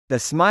The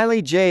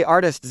Smiley J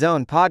Artist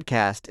Zone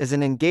podcast is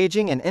an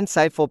engaging and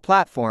insightful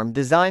platform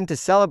designed to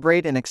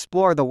celebrate and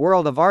explore the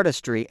world of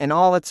artistry in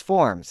all its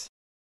forms.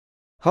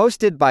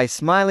 Hosted by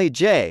Smiley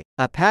J,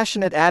 a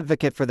passionate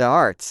advocate for the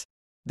arts,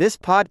 this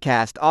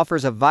podcast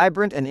offers a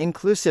vibrant and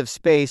inclusive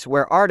space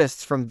where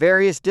artists from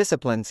various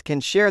disciplines can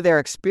share their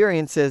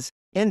experiences,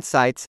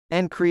 insights,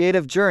 and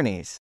creative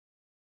journeys.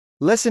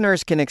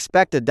 Listeners can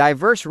expect a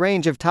diverse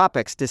range of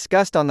topics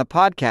discussed on the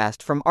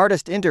podcast, from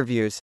artist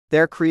interviews,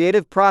 their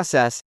creative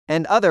process,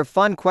 and other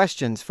fun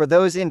questions for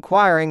those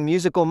inquiring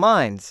musical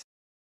minds.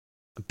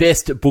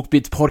 Best Book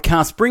Bits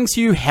podcast brings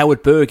you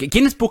Howard Berg, a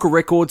Guinness Book of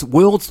Records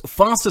world's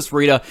fastest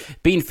reader,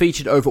 being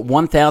featured over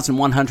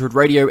 1,100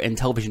 radio and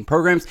television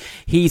programs.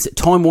 His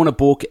Time Warner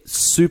book,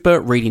 Super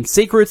Reading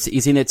Secrets,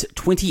 is in its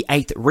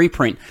 28th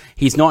reprint.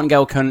 His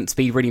Nightingale Conan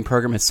speed reading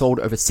program has sold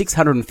over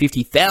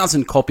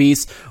 650,000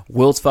 copies.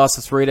 World's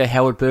fastest reader,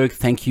 Howard Berg,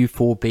 thank you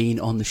for being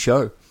on the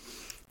show.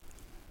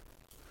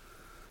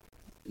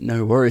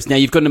 No worries. Now,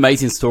 you've got an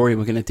amazing story, and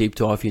we're going to deep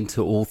dive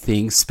into all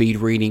things speed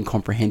reading,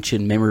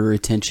 comprehension, memory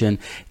retention,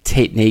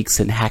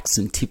 techniques and hacks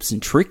and tips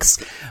and tricks.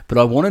 But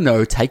I want to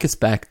know, take us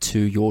back to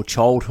your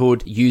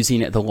childhood,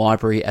 using the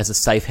library as a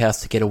safe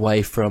house to get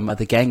away from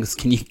the gangs.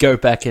 Can you go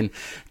back and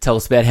tell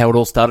us about how it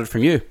all started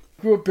from you?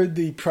 I grew up in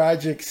the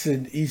projects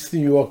in East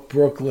New York,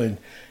 Brooklyn.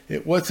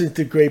 It wasn't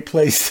a great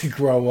place to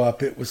grow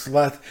up. It was a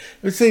lot. I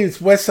would say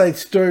it's West Side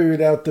Story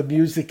without the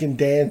music and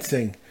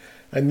dancing.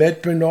 I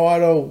met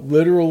Bernardo,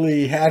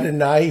 literally had a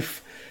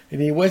knife, and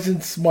he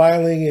wasn't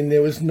smiling, and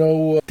there was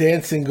no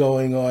dancing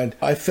going on.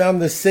 I found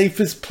the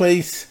safest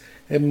place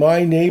in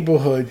my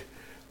neighborhood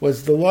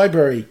was the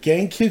library.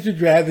 Gang kids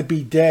would rather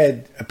be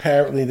dead,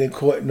 apparently, than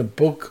caught in a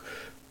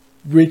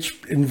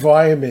book-rich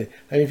environment.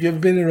 I mean, if you've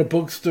ever been in a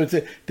bookstore, it's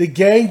the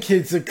gang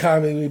kids are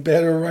coming, we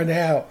better run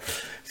out.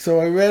 So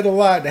I read a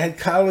lot. I had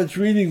college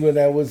reading when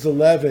I was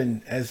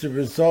 11 as a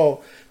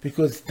result,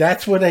 because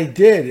that's what I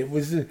did. It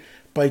was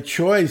by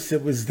choice.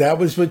 That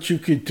was what you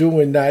could do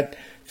and not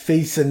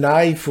face a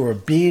knife or a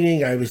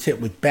beating. I was hit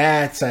with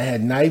bats. I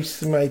had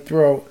knives in my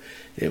throat.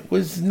 It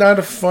was not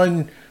a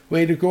fun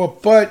way to grow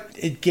up, but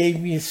it gave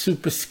me a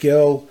super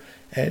skill,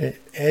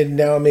 and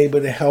now I'm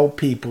able to help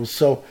people.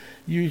 So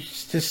you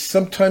just,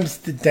 sometimes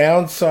the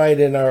downside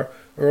in our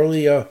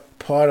earlier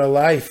part of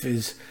life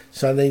is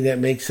something that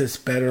makes us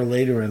better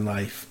later in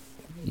life.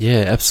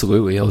 Yeah,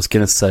 absolutely. I was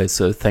going to say,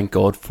 so thank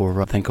God for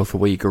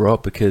where you grew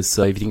up, because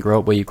if you didn't grow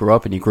up where you grew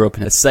up and you grew up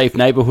in a safe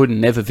neighborhood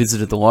and never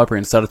visited the library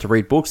and started to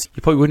read books,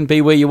 you probably wouldn't be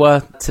where you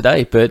are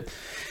today. But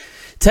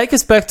take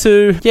us back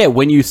to,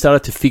 when you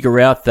started to figure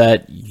out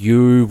that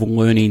you were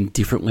learning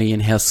differently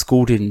and how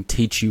school didn't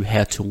teach you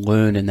how to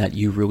learn, and that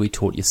you really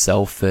taught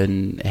yourself,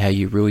 and how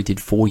you really did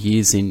 4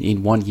 years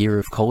in 1 year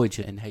of college,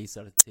 and how you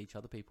started to teach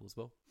other people as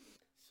well.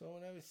 So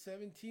when I was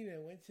 17,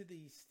 I went to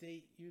the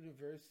State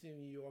University of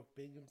New York,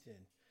 Binghamton,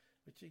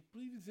 which I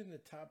believe is in the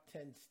top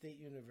 10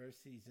 state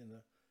universities in the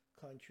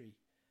country.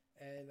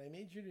 And I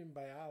majored in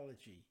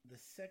biology. The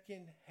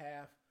second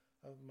half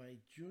of my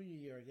junior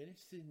year, I got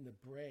interested in the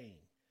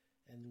brain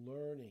and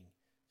learning.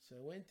 So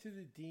I went to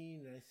the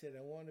dean and I said,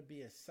 I want to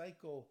be a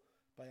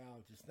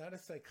psychobiologist, not a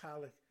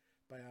psychological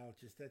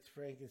biologist. That's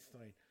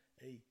Frankenstein.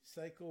 A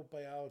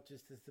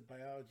psychobiologist is the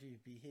biology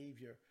of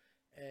behavior.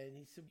 And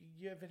he said,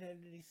 you haven't had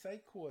any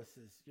psych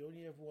courses. You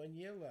only have 1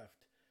 year left.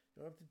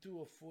 You don't have to do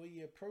a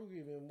 4-year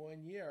program in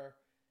 1 year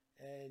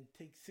and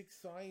take 6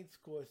 science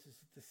courses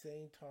at the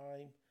same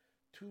time,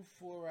 2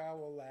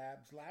 4-hour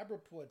labs. Lab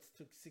reports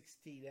took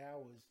 16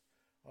 hours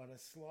on a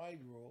slide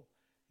rule.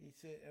 He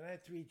said, and I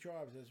had 3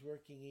 jobs. I was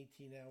working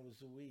 18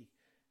 hours a week.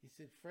 He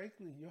said,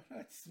 frankly, you're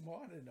not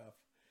smart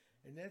enough.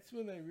 And that's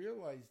when I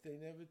realized they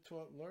never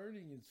taught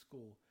learning in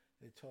school.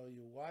 They tell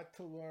you what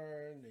to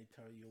learn. They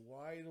tell you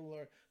why to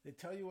learn. They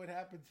tell you what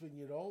happens when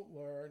you don't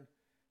learn,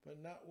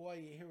 but not why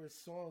you hear a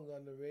song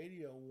on the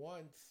radio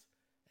once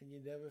and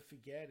you never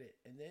forget it.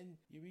 And then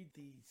you read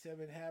the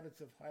 7 Habits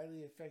of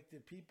Highly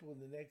Effective People,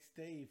 and the next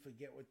day you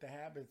forget what the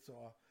habits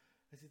are.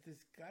 I said,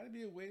 there's got to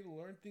be a way to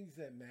learn things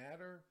that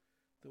matter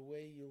the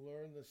way you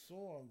learn the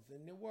songs.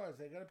 And there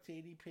was. I got up to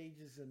 80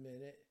 pages a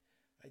minute.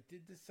 I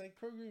did the psych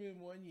program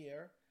in 1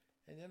 year,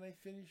 and then I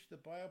finished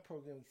the bio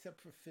program except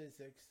for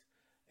physics.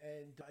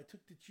 And I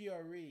took the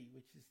GRE,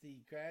 which is the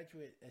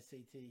graduate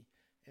SAT,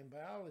 in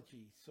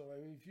biology. So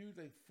I reviewed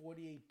like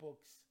 48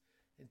 books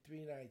in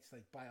 3 nights,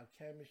 like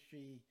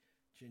biochemistry,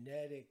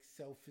 genetics,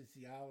 cell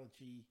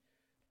physiology,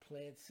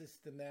 plant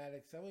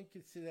systematics. I wouldn't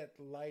consider that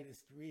the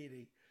lightest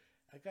reading.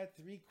 I got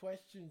 3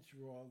 questions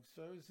wrong,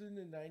 so I was in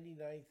the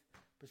 99th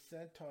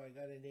percentile. I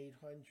got an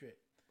 800.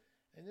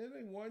 And then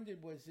I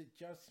wondered, was it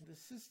just the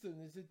system?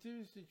 There's a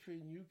difference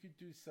between you could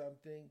do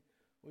something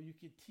or you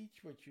could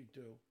teach what you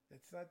do.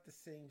 That's not the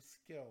same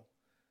skill.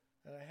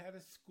 And I had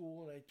a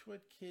school, and I taught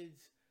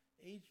kids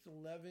aged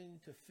 11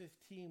 to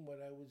 15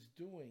 what I was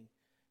doing.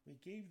 We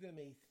gave them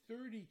a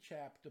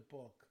 30-chapter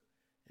book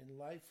in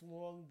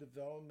lifelong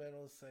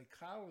developmental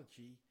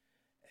psychology,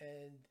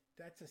 and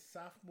that's a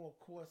sophomore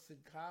course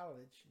in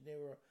college. They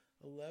were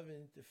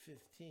 11 to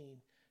 15.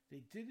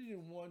 They did it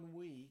in 1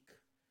 week,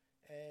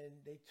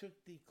 they took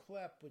the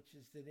CLEP, which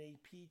is an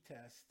AP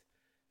test.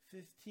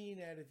 15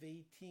 out of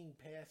 18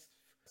 passed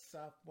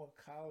sophomore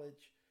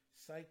college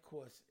psych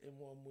course in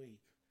 1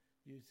 week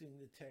using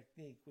the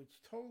technique,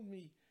 which told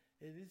me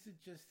it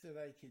isn't just that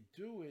I could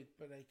do it,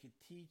 but I could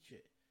teach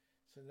it.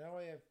 So now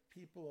I have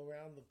people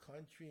around the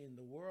country and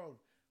the world,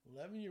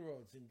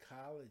 11-year-olds in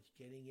college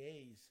getting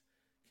A's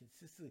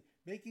consistently,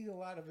 making a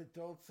lot of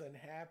adults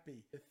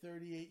unhappy. They're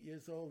 38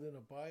 years old in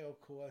a bio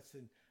course,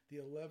 and the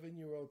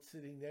 11-year-old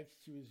sitting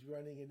next to you is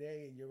running an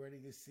A and you're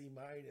running a C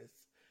minus.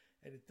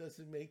 And it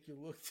doesn't make you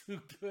look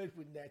too good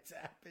when that's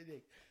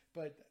happening.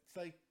 But it's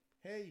like,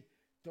 hey,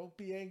 don't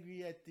be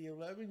angry at the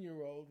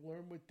 11-year-old.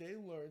 Learn what they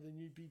learned, and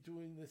you'd be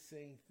doing the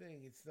same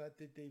thing. It's not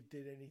that they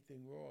did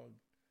anything wrong.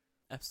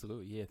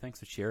 Absolutely, yeah. Thanks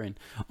for sharing.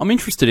 I'm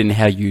interested in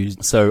how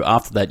so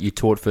after that you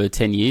taught for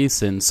 10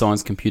 years in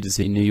science computers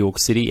in New York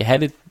City. How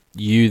did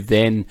you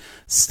then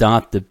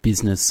start the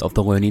business of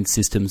the learning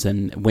systems,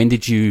 and when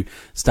did you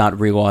start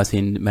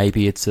realizing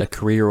maybe it's a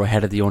career, or how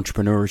did the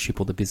entrepreneurship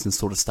or the business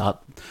sort of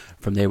start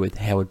from there with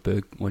Howard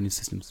Berg Learning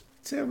Systems?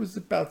 I was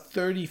about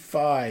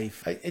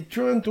 35. It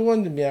dawned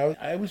on me.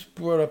 I was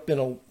brought up in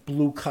a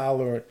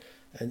blue-collar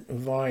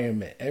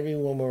environment.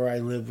 Everyone where I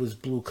lived was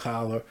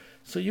blue-collar.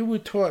 So you were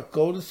taught,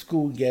 go to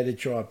school, get a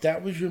job.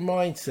 That was your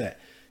mindset.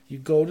 You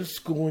go to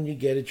school and you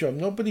get a job.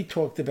 Nobody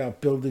talked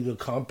about building a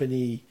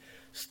company,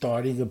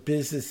 starting a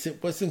business.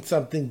 It wasn't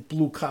something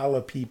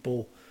blue-collar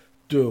people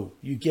do.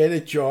 You get a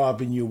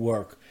job and you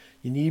work.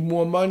 You need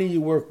more money,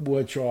 you work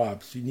more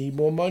jobs. You need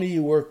more money,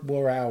 you work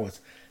more hours.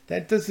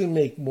 That doesn't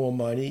make more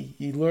money.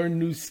 You learn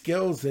new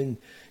skills and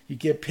you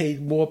get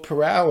paid more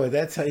per hour.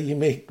 That's how you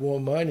make more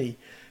money.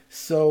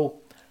 So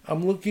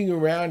I'm looking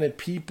around at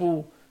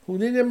people who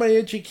didn't have my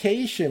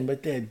education,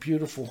 but they had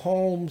beautiful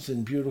homes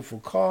and beautiful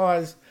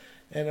cars.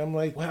 And I'm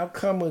like, well, how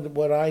come with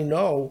what I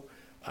know,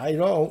 I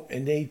don't,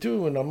 and they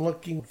do? And I'm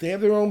looking, they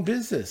have their own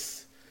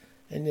business.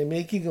 And they're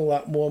making a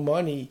lot more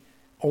money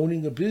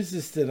owning a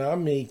business than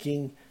I'm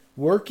making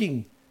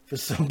working for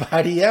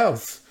somebody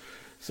else.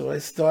 So I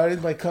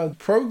started my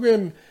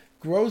program,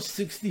 grossed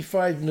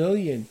 $65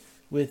 million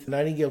with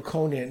Nightingale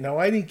Conant. Now,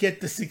 I didn't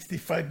get the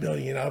 $65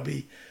 million. I'll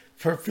be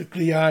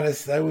perfectly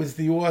honest. I was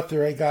the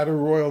author. I got a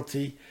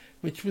royalty,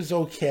 which was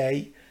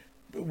okay.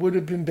 It would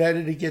have been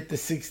better to get the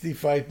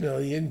 $65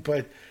 million,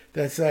 but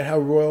that's not how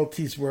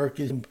royalties work.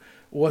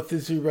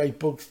 Authors who write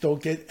books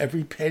don't get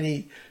every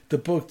penny the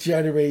book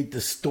generates.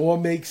 The store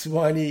makes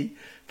money.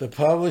 The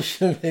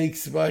publisher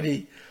makes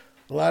money.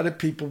 A lot of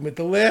people, but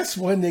the last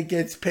one that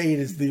gets paid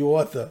is the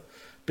author,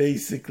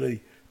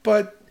 basically.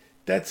 But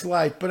that's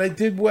life. But I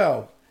did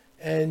well.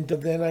 And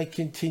then I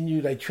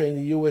continued. I trained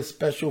the U.S.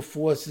 Special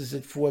Forces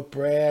at Fort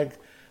Bragg,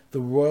 the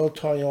Royal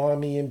Thai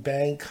Army in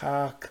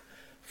Bangkok,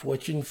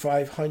 Fortune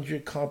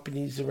 500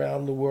 companies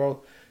around the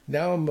world.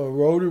 Now I'm a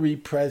Rotary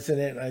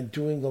president. I'm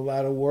doing a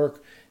lot of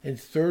work in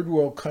third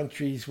world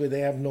countries where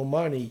they have no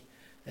money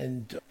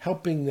and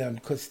helping them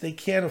because they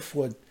can't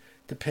afford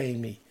to pay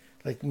me.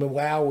 Like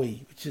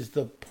Malawi, which is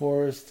the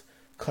poorest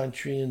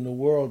country in the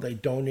world. I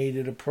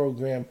donated a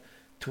program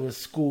to a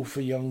school for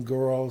young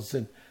girls,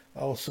 and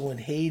also in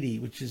Haiti,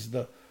 which is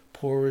the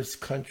poorest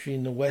country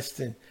in the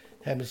Western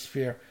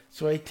Hemisphere.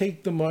 So I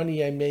take the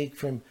money I make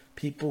from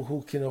people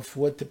who can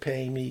afford to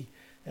pay me,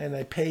 and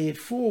I pay it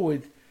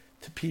forward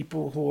to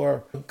people who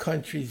are in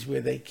countries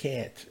where they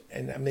can't,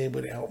 and I'm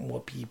able to help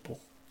more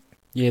people.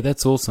 Yeah,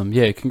 that's awesome.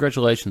 Yeah,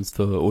 congratulations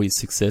for all your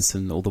success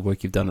and all the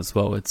work you've done as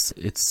well.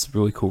 It's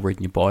really cool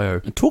reading your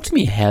bio. And talk to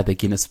me how the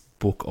Guinness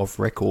Book of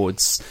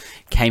Records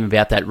came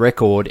about, that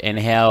record, and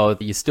how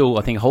you still,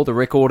 I think, hold the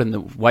record, and the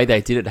way they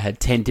did it had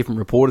 10 different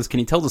reporters. Can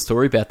you tell the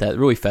story about that?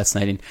 Really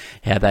fascinating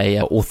how they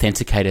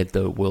authenticated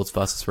the world's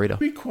fastest reader.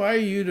 Require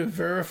you to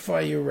verify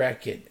your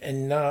record,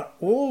 and not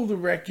all the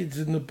records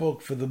in the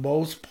book, for the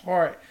most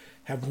part,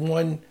 have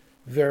one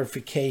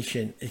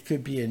verification. It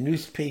could be a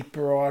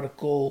newspaper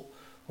article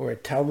or a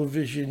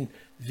television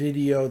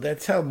video.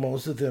 That's how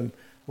most of them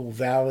will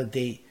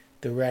validate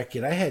the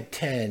record. I had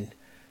 10.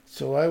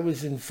 So I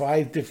was in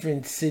 5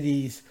 different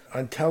cities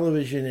on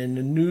television, and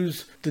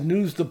the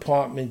news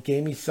department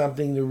gave me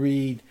something to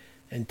read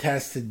and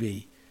tested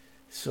me.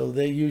 So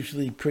they're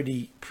usually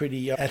pretty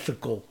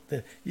ethical.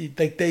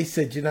 Like they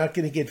said, you're not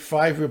going to get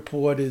 5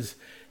 reporters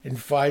in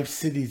 5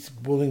 cities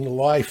willing to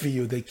lie for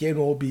you. They can't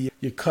all be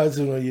your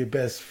cousin or your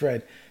best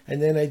friend.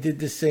 And then I did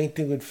the same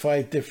thing with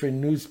 5 different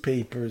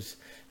newspapers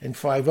in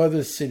 5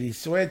 other cities.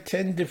 So I had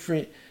 10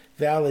 different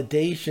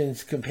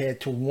validations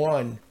compared to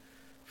 1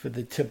 for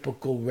the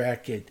typical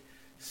record.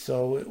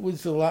 So it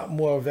was a lot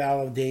more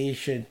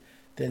validation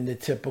than the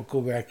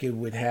typical record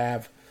would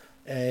have.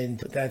 And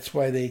that's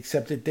why they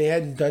accepted. They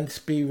hadn't done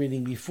speed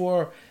reading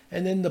before.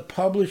 And then the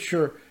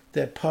publisher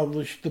that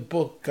published the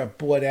book got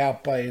bought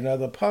out by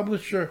another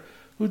publisher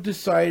who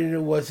decided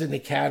it wasn't a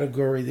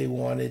category they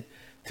wanted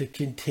to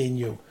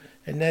continue.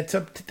 And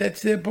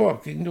that's their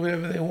book. They can do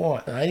whatever they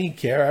want. I didn't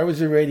care. I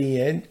was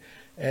already in.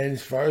 And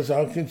as far as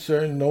I'm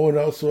concerned, no one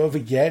else will ever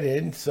get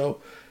in.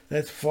 So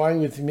that's fine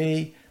with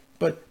me.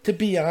 But to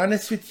be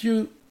honest with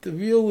you, the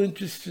real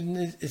interest in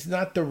this is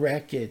not the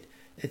record.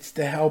 It's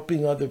the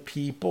helping other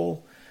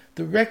people.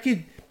 The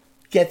record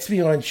gets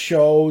me on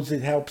shows.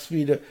 It helps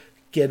me to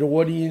get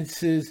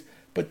audiences.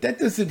 But that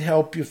doesn't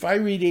help you. If I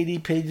read 80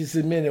 pages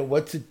a minute,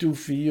 what's it do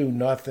for you?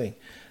 Nothing.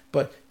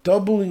 But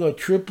doubling or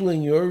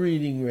tripling your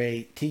reading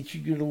rate,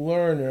 teaching you to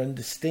learn or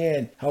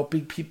understand,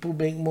 helping people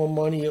make more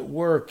money at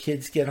work,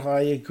 kids get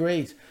higher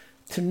grades.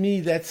 To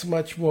me, that's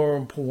much more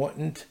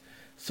important.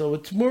 So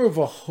it's more of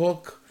a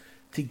hook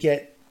to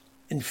get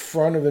in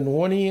front of an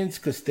audience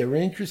because they're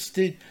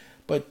interested.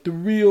 But the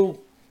real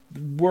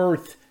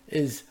worth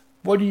is,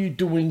 what are you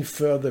doing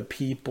for other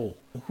people?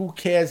 Who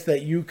cares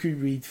that you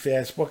could read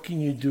fast? What can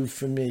you do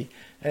for me?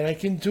 And I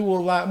can do a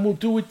lot, and we'll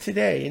do it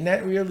today. And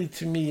that really,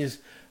 to me, is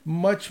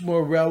much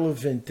more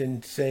relevant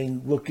than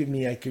saying, look at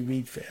me, I can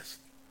read fast.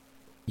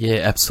 Yeah,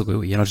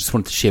 absolutely. And I just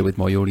wanted to share with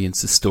my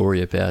audience a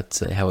story about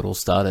how it all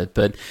started.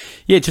 But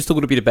yeah, just a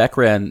little bit of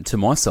background to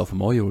myself and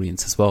my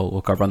audience as well.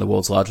 Look, I run the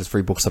world's largest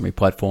free book summary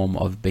platform.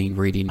 I've been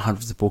reading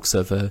hundreds of books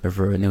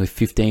over nearly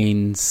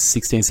 15,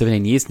 16,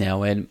 17 years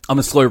now. And I'm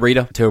a slow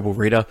reader, terrible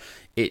reader.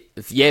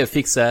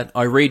 Fix that.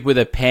 I read with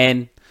a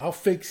pen. I'll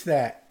fix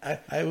that.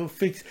 I will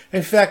fix.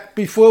 In fact,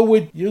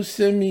 before you'll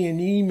send me an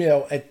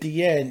email at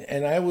the end,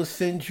 and I will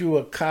send you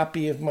a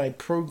copy of my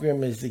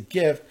program as a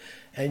gift,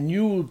 and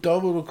you will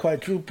double or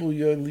quadruple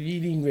your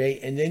reading rate,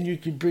 and then you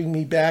can bring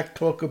me back,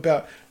 talk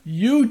about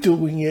you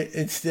doing it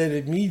instead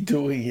of me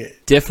doing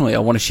it. Definitely, I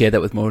want to share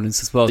that with my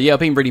audience as well. Yeah, I've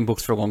been reading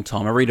books for a long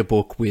time. I read a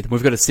book we've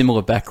got a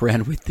similar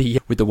background with the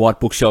white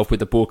bookshelf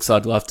with the books.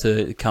 I'd love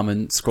to come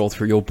and scroll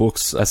through your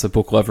books as a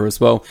book lover as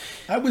well.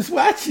 I was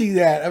watching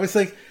that. I was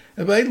like,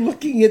 am I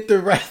looking at the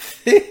right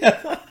thing?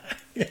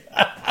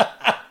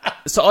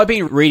 So I've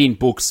been reading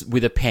books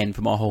with a pen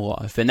for my whole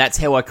life, and that's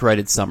how I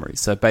created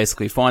summaries. So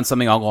basically, find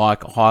something I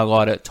like,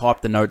 highlight it,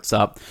 type the notes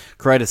up,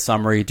 create a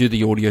summary, do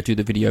the audio, do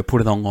the video,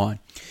 put it online.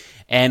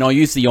 And I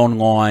use the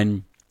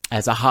online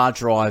as a hard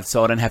drive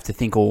so I don't have to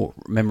think or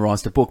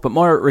memorize the book. But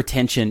my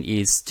retention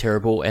is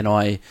terrible, and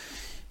I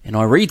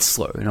read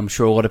slow, and I'm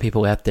sure a lot of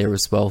people out there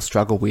as well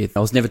struggle with.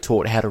 I was never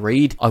taught how to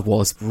read. I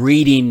was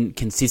reading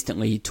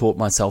consistently, taught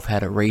myself how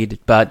to read,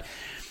 but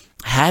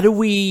how do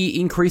we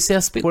increase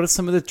our speed? What are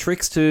some of the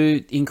tricks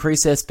to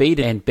increase our speed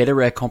and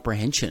better our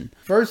comprehension?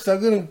 First,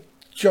 I'm going to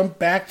jump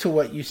back to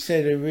what you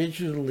said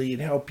originally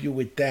and help you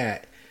with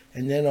that.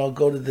 And then I'll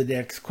go to the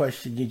next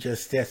question you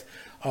just asked.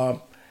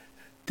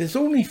 There's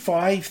only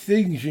 5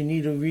 things you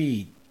need to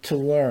read to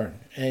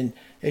learn. And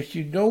if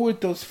you know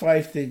what those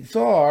 5 things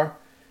are,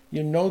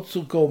 your notes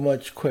will go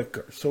much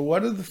quicker. So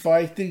what are the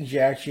 5 things you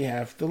actually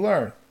have to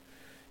learn?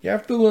 You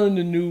have to learn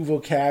the new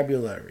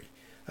vocabulary.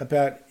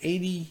 About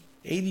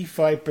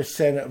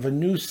 85% of a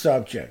new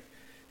subject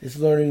is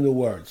learning the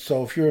words.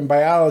 So if you're in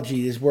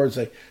biology, there's words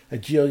like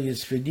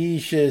Agellius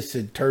phoenicius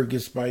and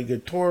Tergus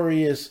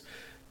migratorius.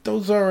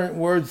 Those aren't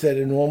words that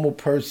a normal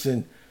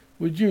person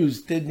would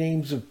use. They're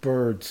names of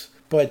birds.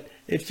 But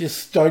if you're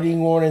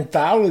studying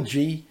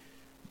ornithology,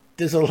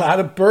 there's a lot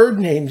of bird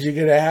names you're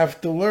going to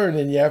have to learn,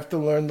 and you have to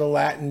learn the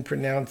Latin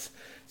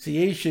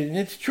pronunciation. And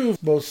it's true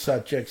of most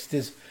subjects.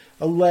 There's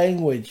a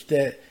language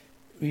that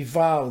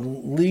evolved.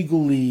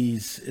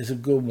 Legalese is a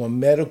good one.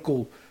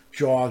 Medical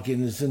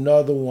jargon is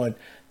another one.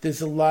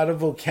 There's a lot of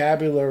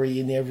vocabulary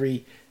in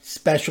every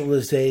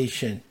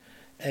specialization.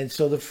 And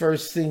so the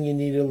first thing you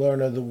need to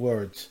learn are the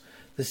words.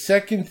 The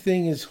second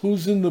thing is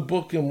who's in the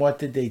book and what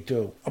did they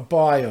do? A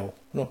bio.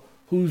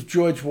 Who's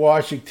George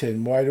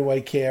Washington? Why do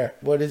I care?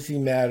 What does he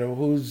matter?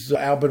 Who's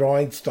Albert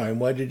Einstein?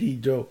 What did he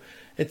do?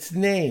 It's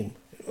name.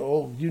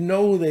 Oh, you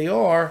know who they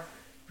are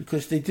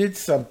because they did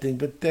something,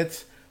 but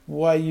that's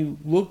why you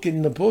look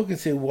in the book and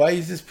say, why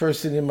is this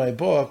person in my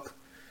book?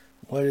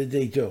 What did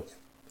they do?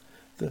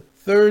 The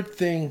third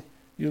thing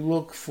you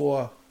look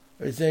for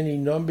is any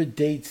number,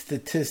 date,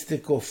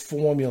 statistic, or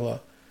formula.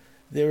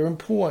 They're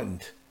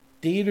important.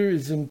 Data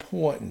is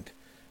important.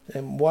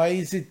 And why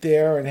is it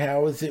there and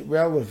how is it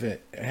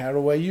relevant? And how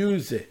do I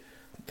use it?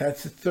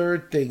 That's the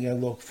third thing I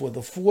look for.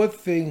 The fourth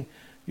thing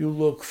you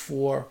look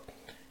for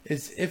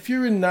is if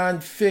you're in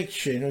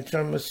nonfiction, which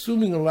I'm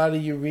assuming a lot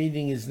of your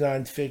reading is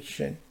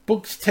nonfiction,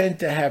 books tend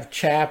to have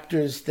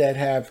chapters that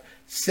have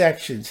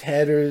sections,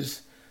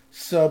 headers,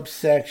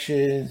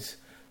 subsections,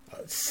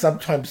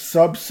 sometimes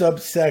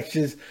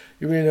sub-subsections.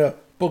 You're in a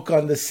book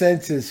on the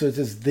senses, so it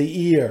says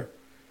the ear.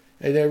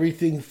 And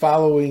everything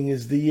following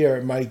is the ear.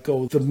 It might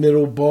go the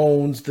middle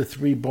bones, the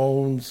 3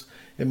 bones.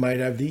 It might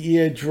have the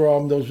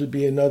eardrum. Those would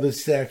be another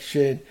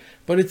section.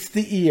 But it's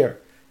the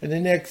ear. And the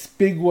next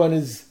big one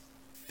is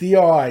the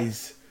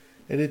eyes.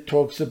 And it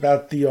talks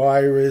about the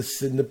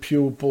iris and the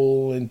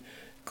pupil and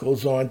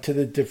goes on to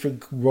the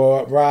different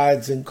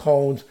rods and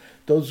cones.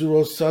 Those are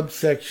all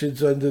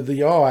subsections under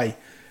the eye.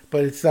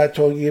 But it's not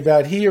talking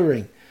about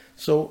hearing.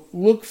 So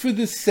look for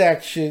the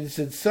sections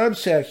and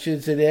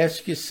subsections and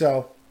ask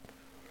yourself,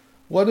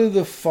 what are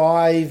the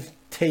 5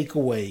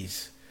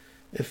 takeaways?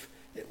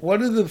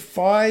 What are the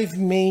 5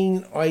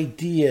 main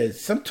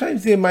ideas?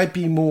 Sometimes there might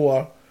be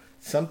more.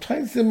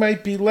 Sometimes there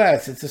might be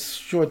less. It's a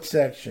short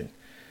section.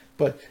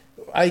 But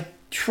I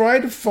try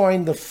to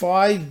find the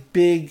 5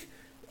 big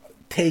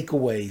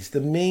takeaways,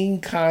 the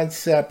main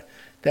concept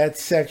that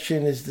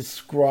section is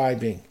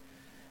describing.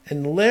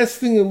 And the last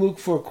thing to look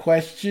for,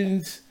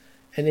 questions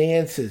and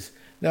answers.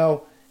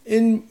 Now,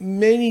 in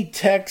many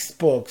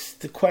textbooks,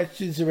 the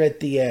questions are at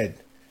the end.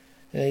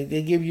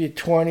 They give you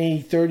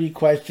 20, 30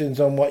 questions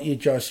on what you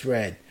just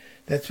read.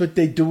 That's what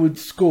they do in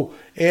school.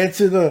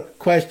 Answer the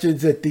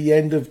questions at the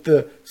end of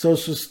the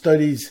social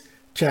studies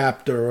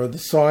chapter or the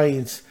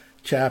science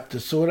chapter.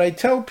 So what I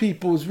tell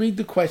people is read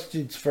the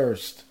questions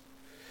first.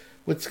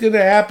 What's going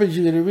to happen is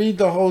you're going to read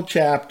the whole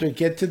chapter,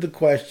 get to the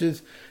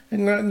questions,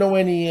 and not know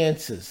any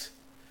answers.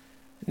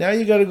 Now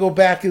you got to go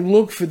back and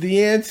look for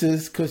the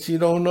answers because you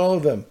don't know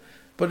them.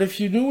 But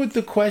if you knew what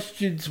the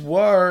questions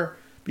were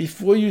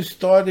before you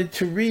started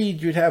to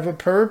read, you'd have a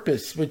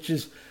purpose, which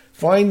is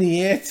find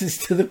the answers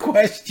to the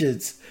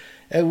questions.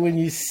 And when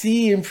you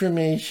see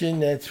information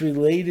that's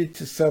related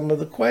to some of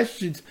the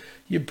questions,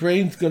 your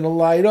brain's going to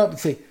light up and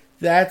say,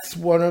 that's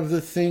one of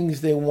the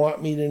things they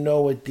want me to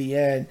know at the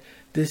end.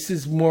 This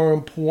is more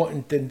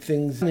important than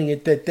things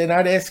that they're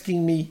not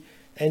asking me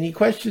any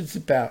questions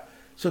about.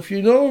 So if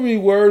you know every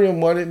word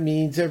and what it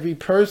means, every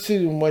person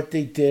and what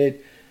they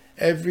did,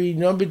 every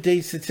number,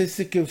 date,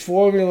 statistic, and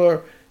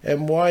formula,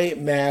 and why it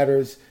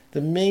matters,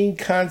 the main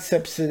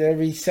concepts in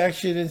every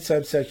section and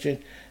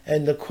subsection,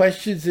 and the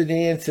questions and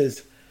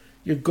answers,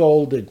 you're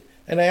golden.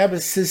 And I have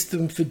a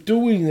system for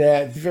doing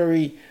that,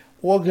 very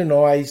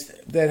organized,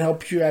 that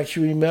helps you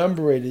actually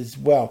remember it as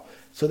well.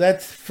 So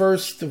that's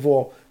first of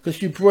all,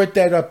 because you brought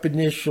that up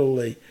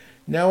initially.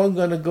 Now I'm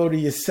going to go to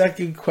your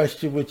second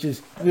question, which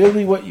is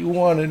really what you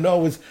want to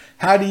know is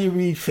how do you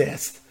read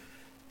fast?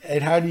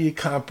 And how do you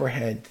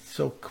comprehend?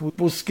 So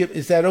we'll skip.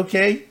 Is that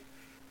okay?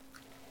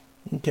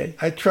 Okay.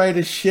 I try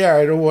to share.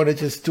 I don't want to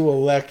just do a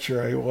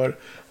lecture. I want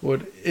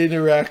to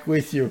interact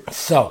with you.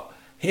 So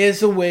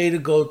here's a way to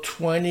go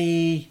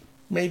 20,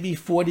 maybe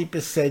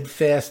 40%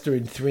 faster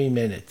in 3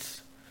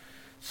 minutes.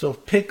 So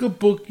pick a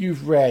book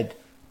you've read,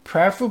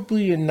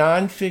 preferably a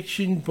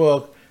nonfiction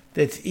book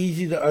that's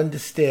easy to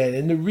understand.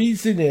 And the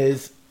reason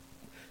is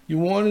you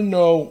want to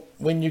know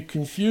when you're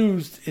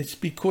confused, it's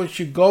because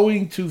you're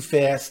going too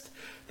fast,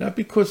 not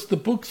because the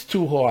book's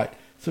too hard.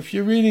 So if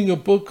you're reading a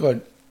book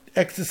on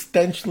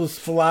existentialist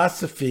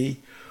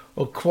philosophy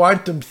or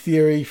quantum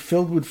theory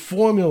filled with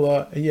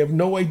formula and you have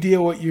no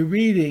idea what you're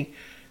reading,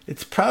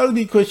 it's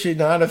probably because you're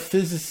not a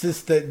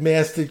physicist that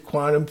mastered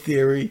quantum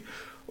theory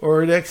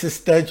or an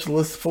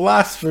existentialist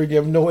philosopher and you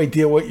have no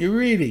idea what you're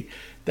reading.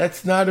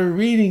 That's not a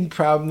reading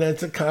problem,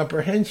 that's a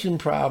comprehension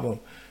problem.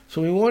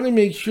 So we want to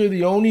make sure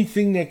the only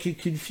thing that can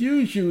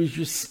confuse you is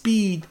your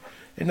speed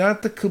and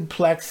not the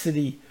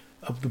complexity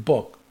of the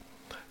book.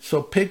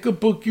 So pick a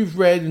book you've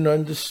read and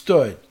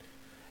understood.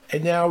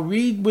 And now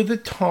read with a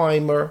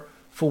timer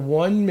for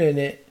 1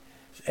 minute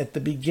at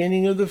the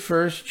beginning of the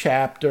first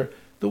chapter,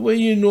 the way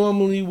you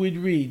normally would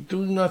read.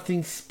 Do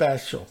nothing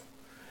special.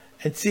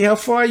 And see how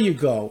far you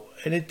go.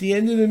 And at the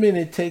end of the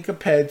minute, take a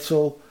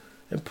pencil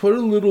and put a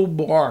little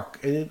mark.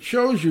 And it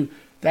shows you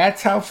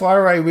that's how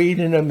far I read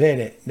in a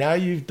minute. Now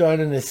you've done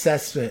an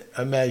assessment,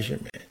 a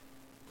measurement.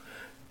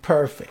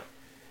 Perfect.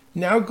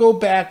 Now go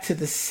back to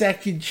the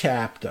second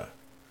chapter.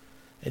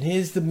 And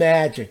here's the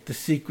magic, the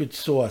secret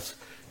sauce.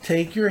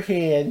 Take your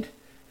hand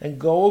and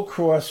go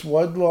across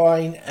one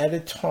line at a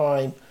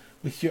time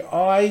with your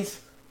eyes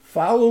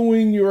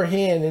following your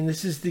hand. And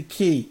this is the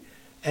key.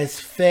 As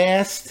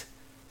fast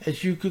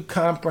as you could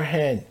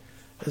comprehend.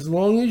 As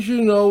long as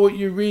you know what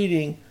you're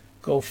reading,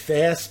 go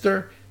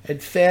faster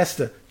and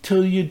faster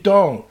till you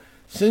don't.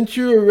 Since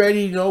you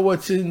already know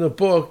what's in the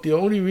book, the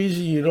only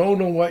reason you don't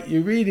know what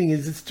you're reading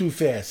is it's too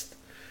fast.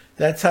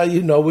 That's how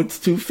you know it's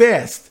too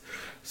fast.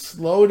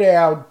 Slow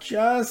down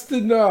just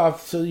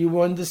enough so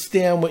you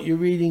understand what you're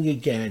reading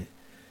again.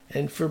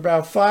 And for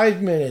about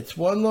 5 minutes,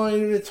 one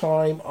line at a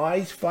time,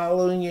 eyes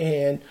following your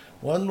hand,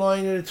 one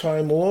line at a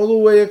time, all the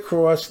way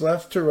across,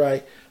 left to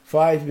right,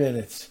 5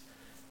 minutes.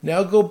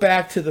 Now go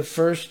back to the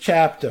first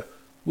chapter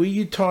where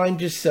you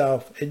timed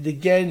yourself, and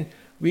again,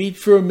 read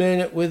for a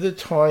minute with a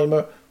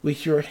timer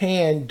with your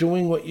hand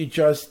doing what you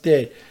just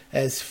did,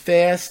 as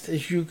fast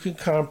as you can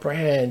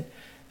comprehend.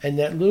 And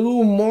that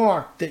little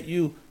mark that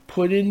you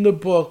put in the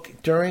book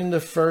during the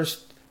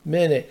first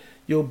minute,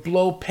 you'll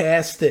blow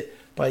past it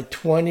by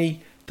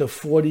 20 to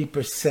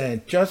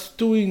 40%. Just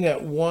doing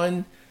that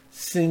one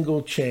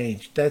single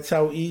change. That's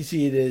how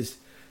easy it is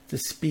to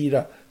speed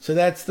up. So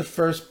that's the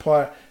first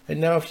part.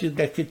 And now if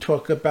I could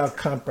talk about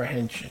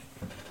comprehension.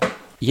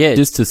 Yeah,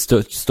 just to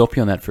stop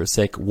you on that for a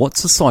sec,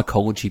 what's the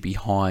psychology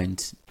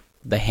behind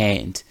the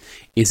hand?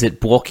 Is it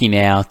blocking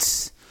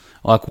out,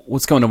 like,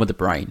 what's going on with the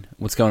brain?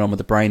 What's going on with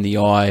the brain, the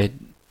eye?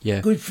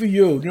 Yeah. Good for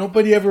you.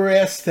 Nobody ever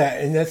asked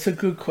that, and that's a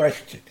good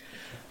question.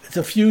 It's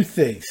a few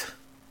things.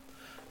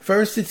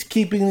 First, it's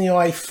keeping the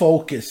eye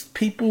focused.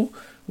 People,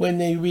 when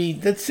they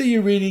read, let's say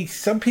you're reading,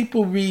 some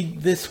people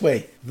read this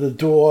way. The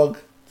dog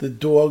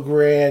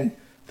ran up.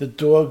 The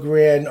dog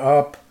ran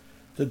up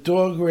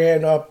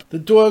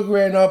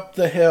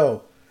the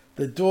hill.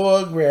 The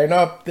dog ran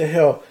up the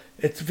hill.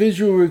 It's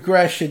visual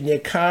regression.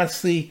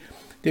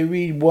 They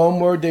read one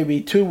word, they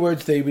read two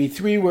words, they read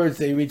three words,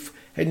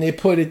 and they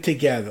put it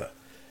together.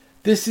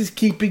 This is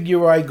keeping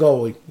your eye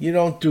going. You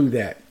don't do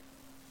that.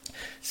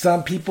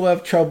 Some people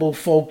have trouble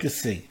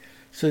focusing.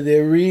 So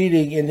they're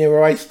reading and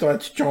their eye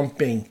starts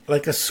jumping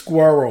like a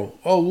squirrel.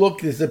 Oh,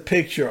 look, there's a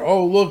picture.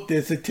 Oh, look,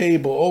 there's a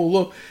table. Oh,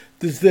 look,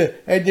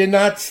 and they're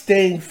not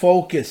staying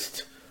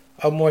focused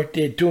on what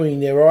they're doing.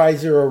 Their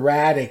eyes are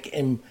erratic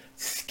and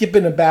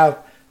skipping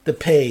about the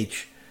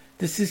page.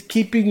 This is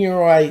keeping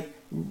your eye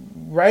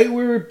right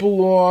where it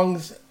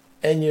belongs,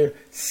 and you're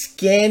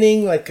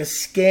scanning like a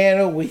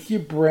scanner with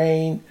your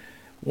brain,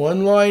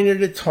 one line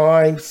at a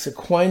time,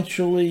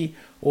 sequentially,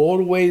 all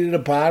the way to the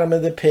bottom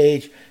of the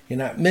page. You're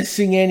not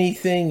missing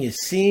anything. You're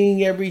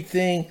seeing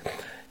everything.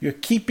 You're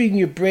keeping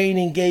your brain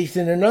engaged.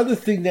 And another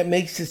thing that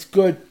makes this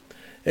good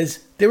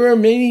is there are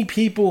many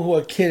people who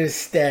are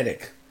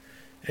kinesthetic.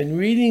 And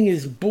reading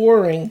is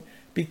boring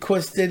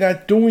because they're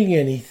not doing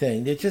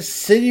anything. They're just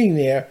sitting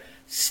there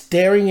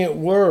staring at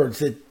words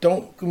that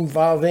don't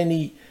involve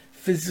any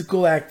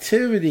physical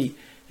activity.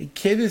 And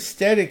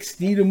kinesthetics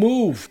need to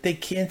move. They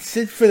can't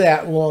sit for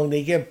that long.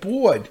 They get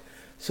bored.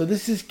 So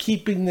this is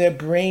keeping their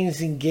brains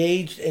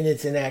engaged, and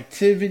it's an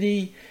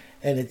activity,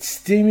 and it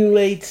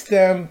stimulates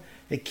them.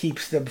 It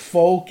keeps them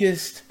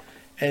focused,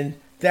 and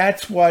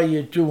that's why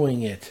you're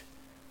doing it.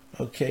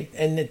 Okay?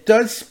 And it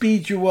does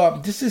speed you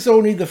up. This is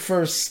only the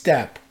first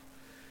step.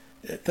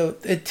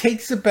 It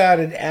takes about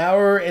an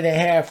hour and a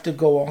half to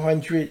go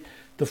 100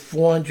 to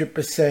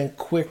 400%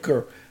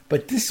 quicker.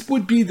 But this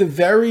would be the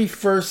very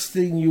first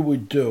thing you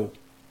would do.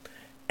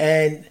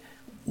 And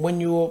when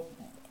you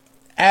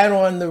add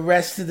on the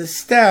rest of the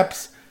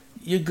steps,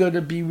 you're going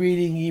to be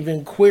reading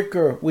even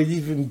quicker with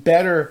even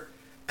better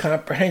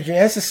comprehension. It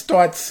has to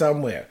start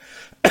somewhere.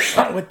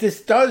 What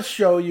this does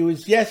show you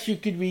is, yes, you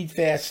could read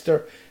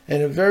faster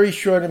in a very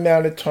short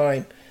amount of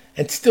time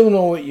and still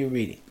know what you're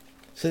reading.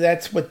 So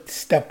that's what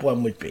step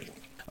one would be.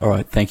 All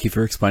right, thank you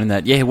for explaining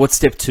that. Yeah, what's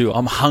step two?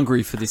 I'm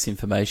hungry for this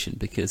information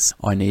because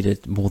I need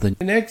it more than...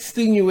 The next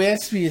thing you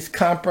asked me is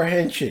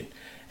comprehension.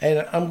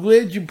 And I'm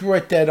glad you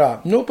brought that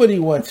up. Nobody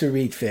wants to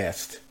read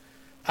fast.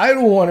 I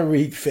don't want to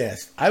read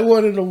fast. I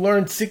wanted to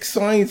learn 6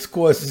 science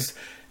courses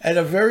at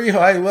a very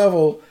high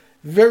level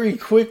very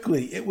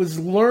quickly. It was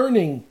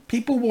learning.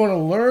 People want to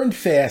learn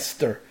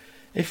faster.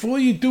 If all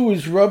you do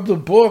is rub the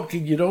book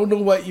and you don't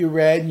know what you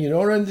read and you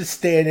don't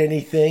understand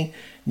anything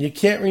and you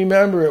can't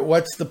remember it,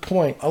 what's the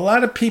point? A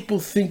lot of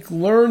people think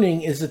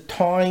learning is a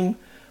time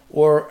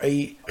or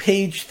a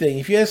page thing.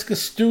 If you ask a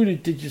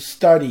student, did you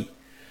study?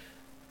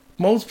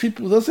 Most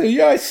people, they'll say,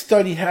 yeah, I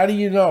studied. How do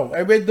you know?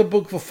 I read the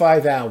book for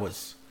 5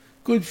 hours.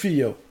 Good for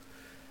you.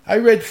 I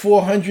read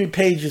 400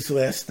 pages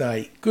last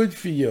night. Good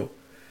for you.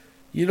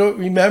 You don't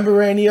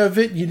remember any of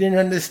it? You didn't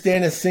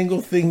understand a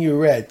single thing you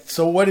read.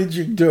 So what did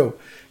you do?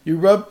 You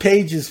rubbed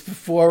pages for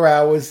 4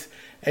 hours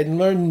and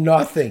learned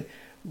nothing.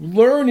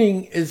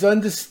 Learning is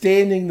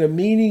understanding the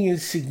meaning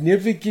and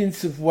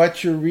significance of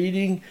what you're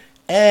reading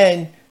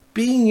and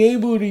being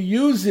able to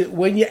use it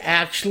when you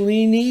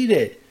actually need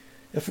it.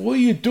 If all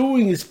you're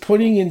doing is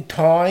putting in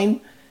time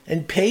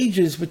and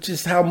pages, which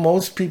is how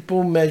most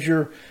people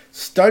measure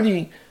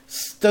studying,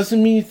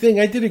 doesn't mean anything.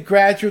 I did a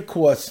graduate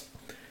course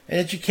in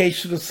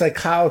educational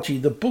psychology.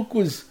 The book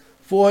was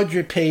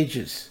 400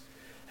 pages,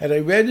 and I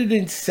read it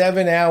in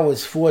 7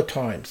 hours 4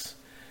 times.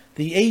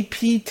 The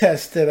AP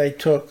test that I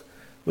took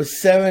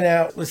was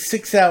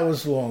 6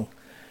 hours long.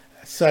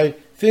 So I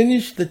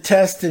finished the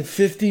test in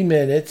 50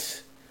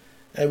 minutes.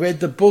 I read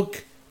the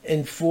book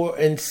in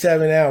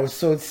 7 hours.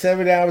 So it's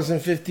 7 hours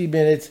and 50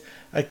 minutes.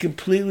 I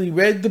completely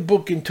read the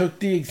book and took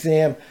the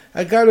exam.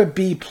 I got a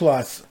B+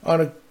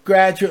 on a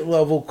graduate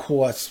level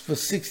course for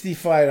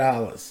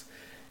 $65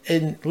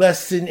 in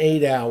less than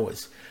 8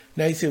 hours.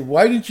 Now you say,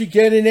 why did you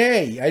get an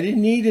A? I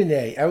didn't need an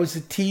A. I was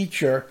a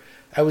teacher.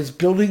 I was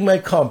building my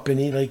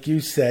company, like you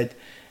said,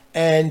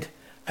 and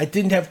I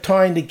didn't have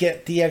time to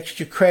get the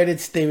extra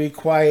credits they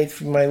required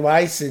for my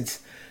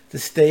license to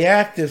stay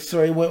active,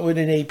 so I went with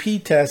an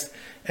AP test.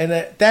 And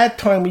at that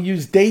time, we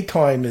used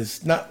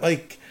daytimers, not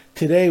like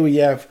today we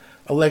have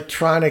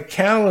electronic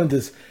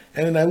calendars.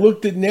 And then I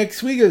looked at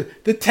next week.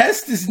 The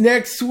test is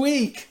next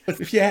week.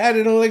 If you had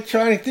an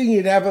electronic thing,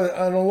 you'd have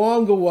an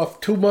alarm go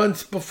off 2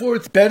 months before.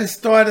 It's better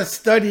start a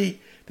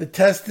study. The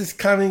test is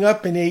coming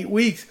up in 8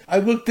 weeks. I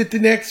looked at the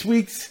next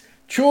week's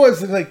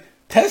chores and like,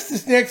 test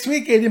is next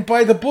week. I didn't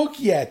buy the book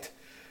yet.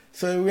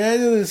 So I ran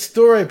to the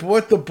store. I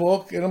bought the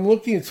book, and I'm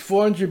looking. It's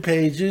 400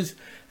 pages.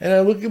 And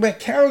I look at my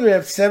calendar. I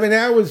have 7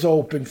 hours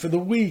open for the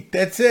week.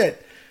 That's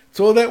it. That's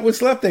all that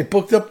was left. I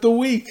booked up the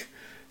week.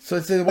 So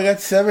I said, I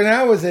got 7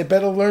 hours. I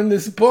better learn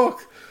this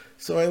book.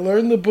 So I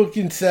learned the book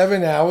in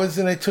 7 hours,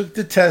 and I took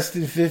the test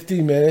in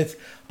 50 minutes.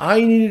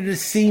 I needed a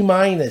C-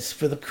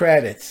 for the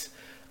credits.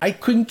 I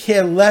couldn't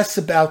care less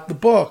about the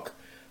book.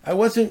 I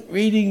wasn't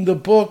reading the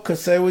book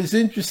because I was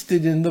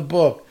interested in the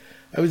book.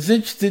 I was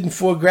interested in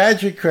 4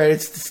 graduate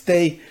credits to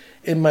stay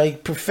in my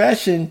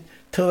profession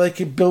till I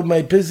could build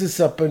my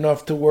business up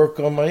enough to work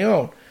on my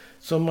own.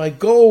 So my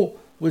goal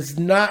was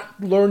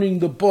not learning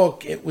the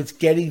book, it was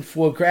getting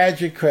 4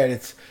 graduate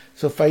credits.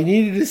 So if I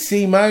needed a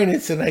C-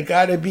 and I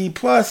got a B+,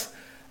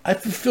 I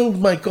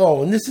fulfilled my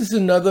goal. And this is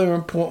another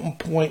important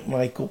point,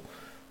 Michael.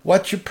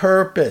 What's your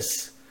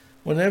purpose?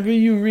 Whenever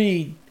you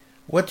read,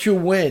 what's your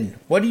win?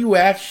 What do you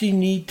actually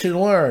need to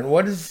learn?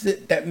 What is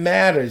it that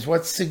matters?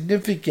 What's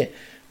significant?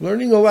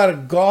 Learning a lot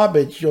of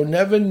garbage you'll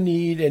never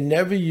need and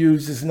never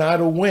use is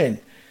not a win,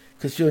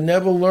 because you'll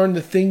never learn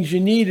the things you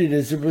needed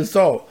as a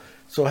result.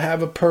 So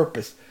have a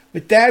purpose.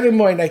 With that in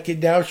mind, I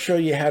can now show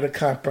you how to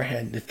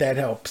comprehend, if that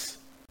helps.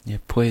 Yeah,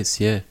 please.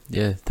 Yeah,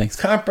 thanks.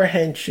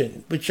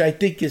 Comprehension, which I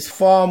think is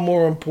far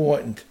more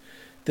important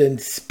than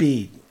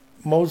speed.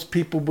 Most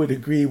people would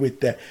agree with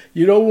that.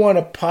 You don't want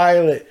a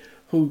pilot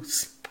who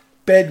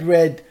sped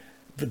read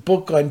the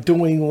book on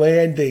doing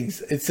landings.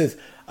 It says,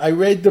 I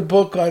read the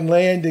book on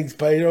landings,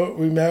 but I don't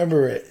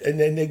remember it. And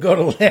then they go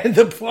to land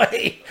the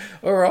plane.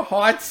 Or a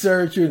heart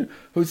surgeon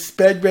who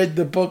sped read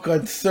the book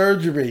on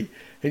surgery.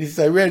 And he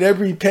says, I read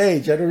every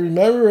page. I don't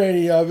remember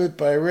any of it,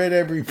 but I read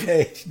every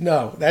page.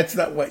 No, that's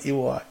not what you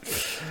want.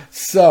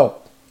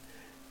 So,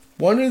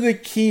 one of the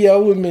key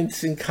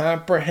elements in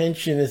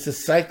comprehension is a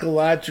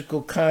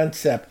psychological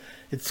concept.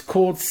 It's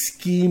called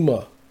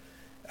schema.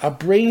 Our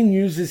brain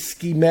uses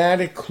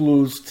schematic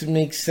clues to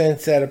make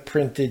sense out of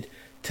printed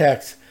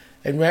text.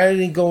 And rather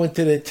than go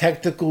into the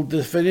technical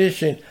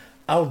definition,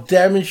 I'll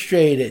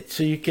demonstrate it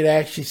so you can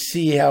actually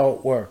see how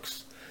it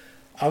works.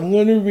 I'm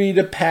going to read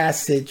a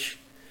passage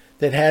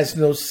that has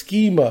no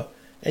schema,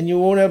 and you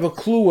won't have a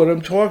clue what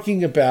I'm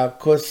talking about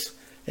because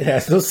it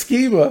has no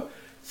schema,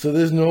 so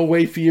there's no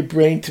way for your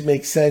brain to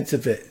make sense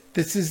of it.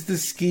 This is the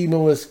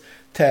schemaless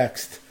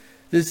text.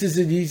 This is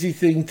an easy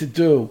thing to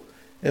do.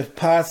 If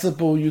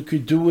possible, you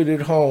could do it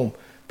at home,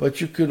 but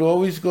you could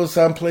always go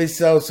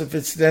someplace else if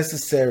it's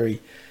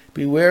necessary.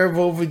 Beware of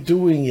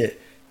overdoing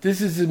it.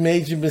 This is a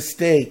major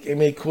mistake. It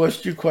may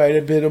cost you quite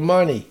a bit of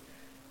money.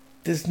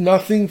 There's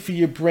nothing for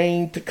your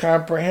brain to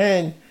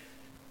comprehend.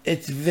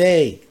 It's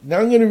vague. Now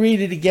I'm going to read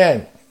it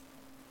again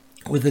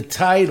with a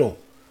title.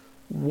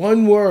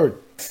 One word.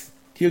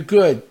 You're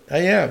good. I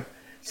am.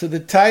 So the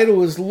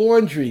title is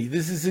laundry.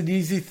 This is an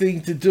easy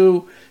thing to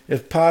do.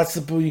 If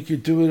possible, you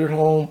could do it at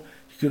home.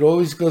 You could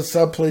always go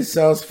someplace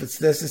else if it's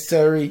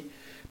necessary.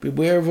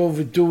 Beware of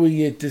overdoing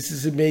it. This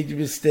is a major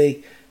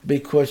mistake. It may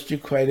cost you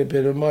quite a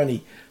bit of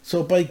money.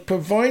 So by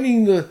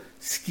providing the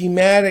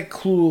schematic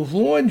clue of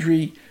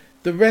laundry,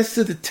 the rest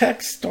of the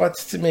text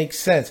starts to make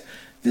sense.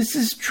 This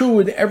is true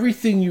in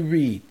everything you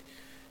read.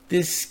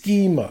 There's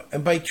schema.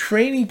 And by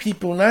training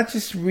people not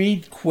just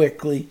read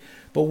quickly,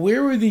 but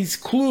where are these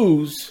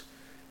clues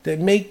that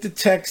make the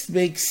text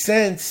make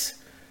sense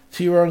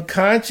to your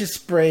unconscious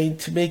brain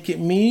to make it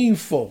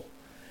meaningful?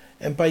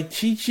 And by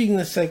teaching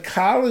the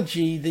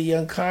psychology the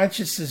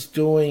unconscious is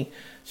doing,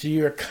 so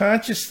you're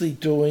consciously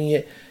doing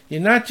it, you're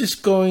not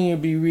just going to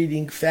be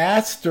reading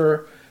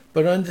faster,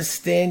 but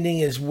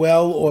understanding as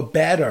well or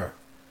better.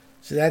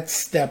 So that's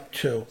step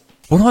 2.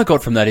 What I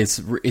got from that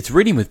is it's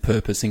reading with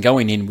purpose and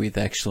going in with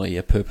actually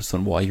a purpose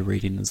on why you're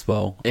reading as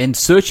well. And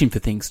searching for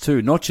things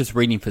too, not just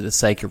reading for the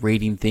sake of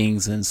reading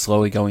things and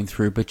slowly going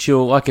through, but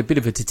you're like a bit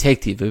of a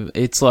detective.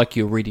 It's like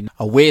you're reading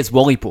a Where's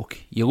Wally book.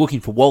 You're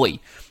looking for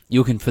Wally. You're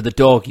looking for the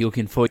dog. You're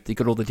looking for, you've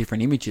got all the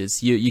different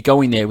images. You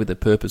go in there with a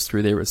purpose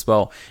through there as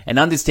well. And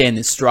understand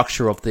the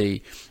structure of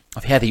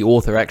how the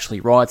author actually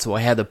writes or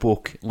how the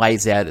book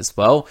lays out as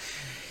well.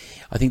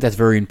 I think that's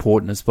very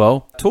important as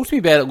well. Talk to me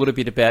about a little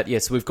bit about,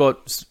 so we've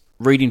got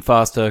reading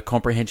faster,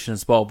 comprehension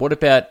as well. What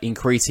about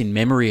increasing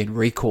memory and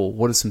recall?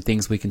 What are some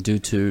things we can do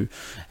to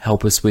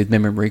help us with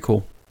memory and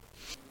recall?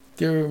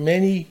 There are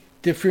many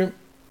different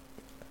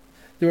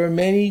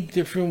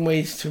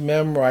ways to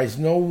memorize.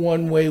 No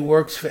one way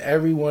works for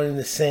everyone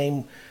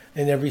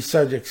in every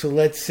subject. So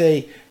let's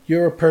say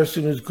you're a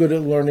person who's good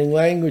at learning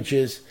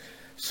languages,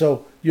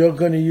 so you're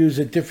going to use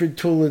a different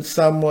tool than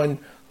someone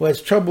who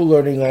has trouble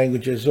learning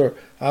languages. Or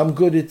I'm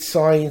good at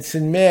science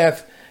and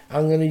math,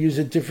 I'm going to use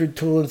a different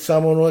tool than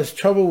someone who has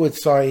trouble with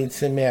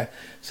science and math.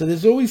 So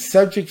there's always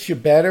subjects you're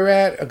better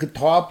at. A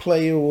guitar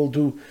player will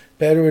do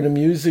better in a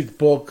music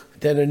book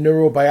than a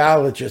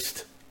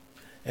neurobiologist.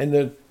 And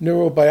the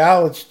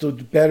neurobiologist will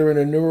do better in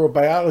a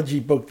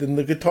neurobiology book than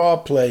the guitar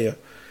player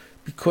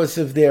because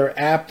of their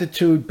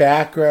aptitude,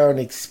 background,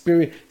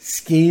 experience,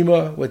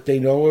 schema, what they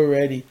know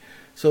already.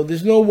 So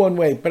there's no one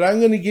way. But I'm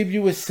going to give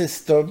you a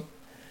system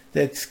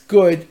that's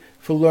good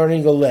for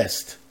learning a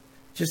list.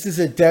 Just as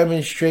a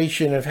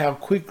demonstration of how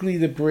quickly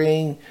the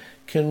brain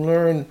can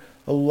learn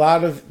a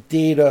lot of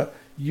data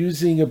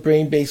using a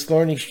brain-based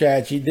learning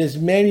strategy. There's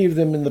many of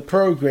them in the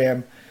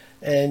program.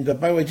 And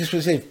by the way, just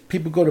want to say, if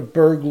people go to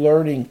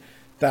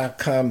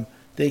berglearning.com,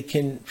 they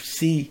can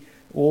see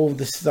all of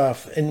the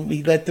stuff. And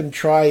we let them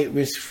try it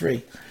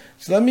risk-free.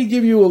 So let me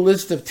give you a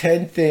list of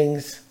 10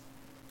 things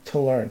to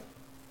learn.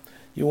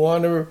 You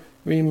want to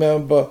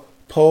remember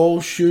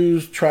pole,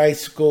 shoes,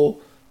 tricycle,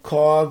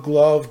 car,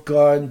 glove,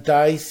 gun,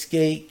 dice,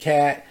 skate,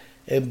 cat,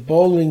 and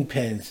bowling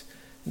pins.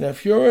 Now,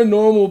 if you're a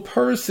normal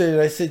person,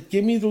 I said,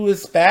 give me the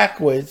list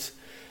backwards,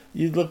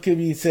 You look at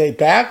me and say,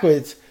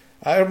 backwards?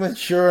 I'm not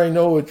sure I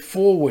know it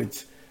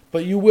forwards.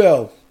 But you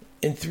will,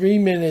 in 3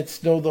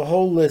 minutes, know the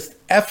whole list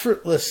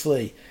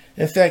effortlessly.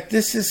 In fact,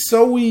 this is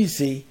so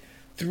easy.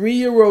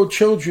 3-year-old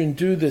children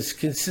do this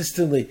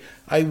consistently.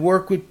 I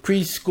work with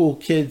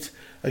preschool kids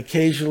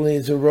occasionally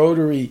as a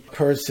Rotary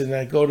person.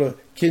 I go to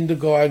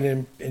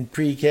kindergarten and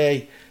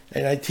pre-K,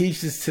 and I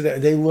teach this to them.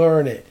 They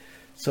learn it.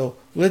 So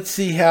let's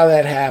see how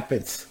that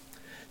happens.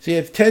 So you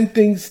have 10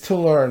 things to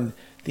learn.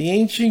 The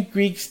ancient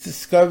Greeks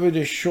discovered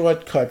a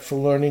shortcut for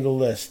learning a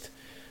list.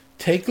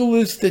 Take a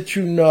list that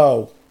you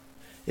know.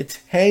 It's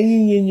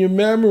hanging in your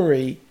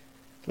memory,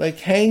 like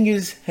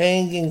hangers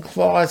hang in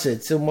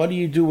closets. And what do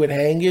you do with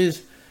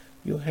hangers?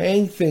 You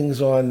hang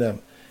things on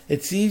them.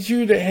 It's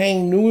easier to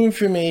hang new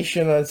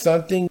information on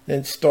something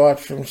than start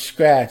from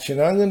scratch. And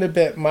I'm going to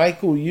bet,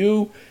 Michael,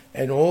 you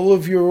and all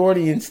of your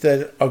audience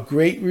that are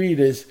great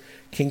readers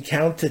can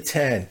count to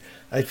 10.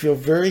 I feel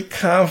very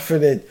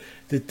confident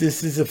that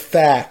this is a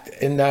fact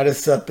and not a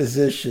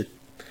supposition.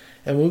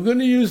 And we're going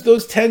to use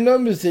those 10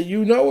 numbers that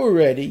you know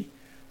already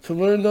to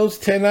learn those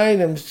 10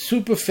 items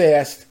super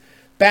fast,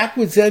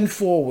 backwards and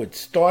forwards,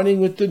 starting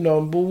with the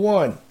number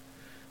 1.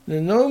 The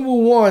number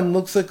 1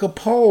 looks like a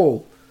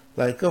pole,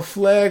 like a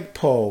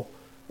flagpole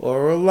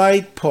or a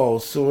light pole.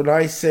 So when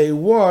I say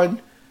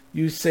 1,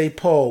 you say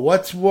pole.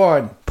 What's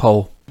 1?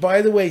 Pole.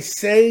 By the way,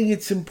 saying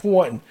it's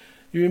important.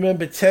 You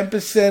remember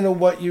 10% of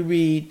what you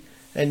read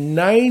and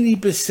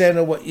 90%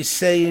 of what you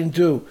say and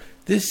do.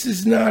 This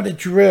is not a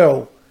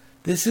drill.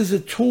 This is a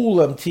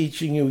tool I'm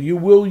teaching you. You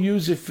will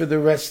use it for the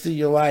rest of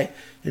your life,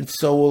 and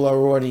so will our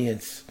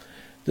audience.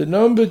 The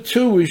number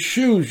 2 is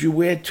shoes. You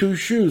wear 2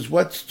 shoes.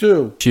 What's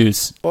 2?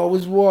 Shoes. What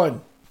was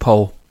 1?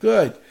 Pole.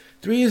 Good.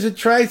 3 is a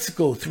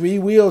tricycle. 3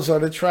 wheels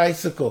on a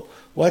tricycle.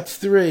 What's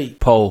 3?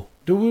 Pole.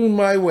 Do it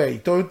my way.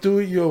 Don't do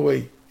it your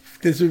way.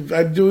 Because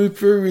I'm doing it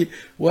for a reason.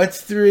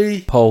 What's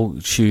 3? Pole,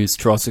 shoes,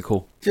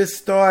 tricycle. Just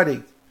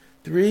starting.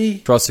 3.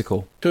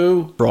 Tricycle.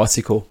 2.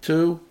 Tricycle.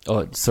 2.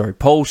 Oh, sorry.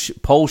 Pole,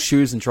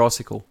 shoes, and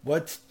tricycle.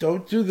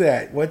 Don't do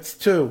that. What's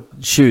 2?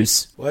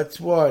 Shoes. What's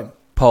 1?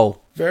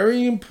 Pole.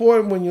 Very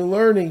important when you're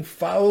learning,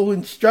 follow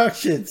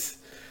instructions.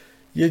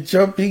 You're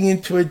jumping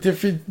into a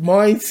different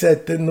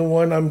mindset than the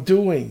one I'm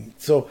doing.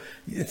 So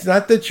it's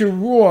not that you're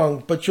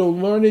wrong, but you'll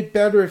learn it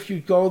better if you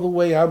go the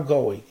way I'm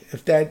going,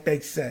 if that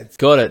makes sense.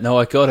 Got it. No,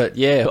 I got it.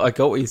 Yeah, I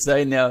got what you're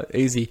saying now.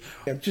 Easy.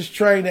 I'm just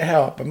trying to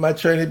help. I'm not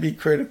trying to be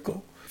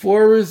critical.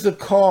 4 is a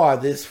car.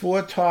 There's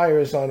 4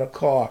 tires on a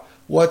car.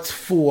 What's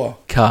 4?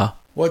 Car.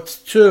 What's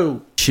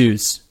 2?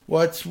 Shoes.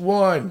 What's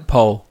 1?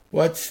 Pole.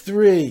 What's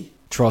 3?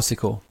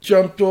 Tricycle.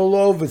 Jumped all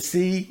over.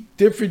 See?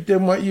 Different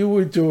than what you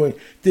were doing.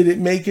 Did it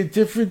make a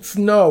difference?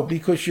 No,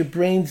 because your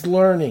brain's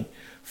learning.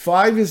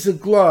 5 is a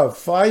glove.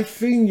 5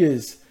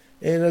 fingers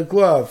in a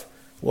glove.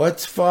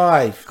 What's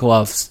 5?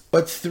 Gloves.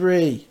 What's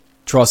 3?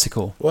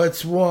 Tricycle.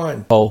 What's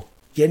 1? Pole.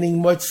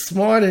 Getting much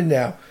smarter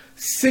now.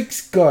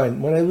 6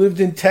 gun. When I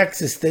lived in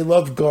Texas, they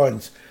loved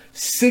guns.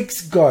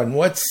 6 gun.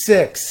 What's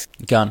 6?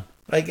 Gun.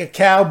 Like a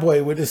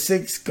cowboy with a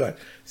 6 gun.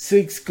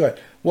 6 gun.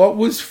 What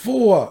was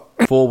 4?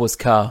 4 was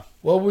car.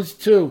 What was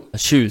 2?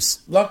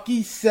 Shoes.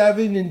 Lucky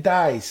 7 and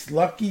dice.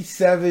 Lucky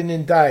 7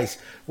 and dice.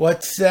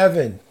 What's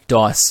 7?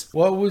 Dice.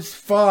 What was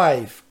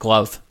 5?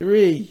 Glove.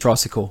 3.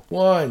 Tricycle.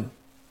 1.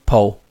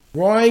 Pole.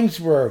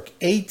 Rhymes work.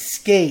 8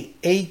 skate.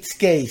 8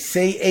 skate.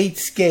 Say 8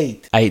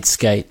 skate. 8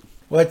 skate.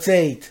 What's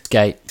 8?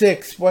 Skate.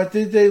 6. What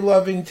did they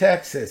love in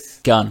Texas?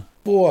 Gun.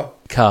 4.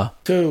 Car.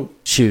 2.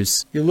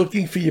 Shoes. You're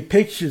looking for your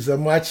pictures.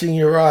 I'm watching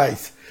your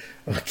eyes.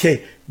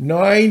 Okay.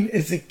 9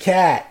 is a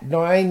cat.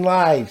 9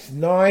 lives.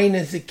 9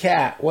 is a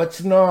cat.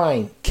 What's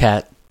 9?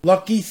 Cat.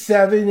 Lucky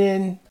 7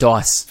 in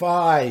Dice.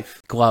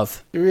 5.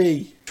 Glove.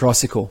 3.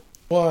 Tricycle.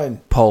 1.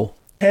 Pole.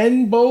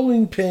 10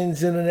 bowling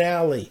pins in an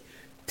alley.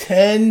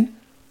 10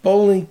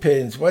 bowling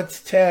pins.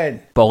 What's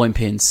 10? Bowling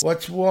pins.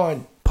 What's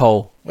 1?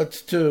 Pole.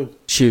 What's 2?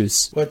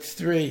 Shoes. What's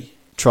 3?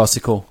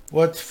 Tricycle.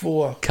 What's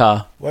 4?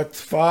 Car. What's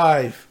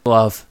 5?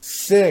 Glove.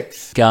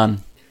 6.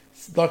 Gun.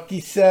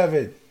 Lucky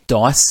 7.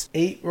 Dice.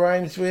 8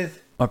 rhymes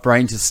with My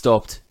brain just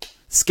stopped.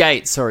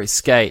 Skate. Sorry,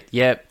 skate.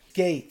 Yep.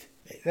 skate.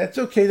 That's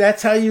okay.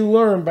 That's how you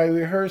learn, by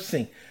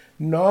rehearsing.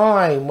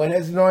 9. What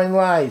has 9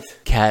 lives?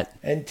 Cat.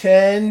 And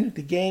 10,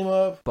 the game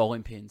of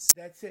Bowling pins.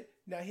 That's it.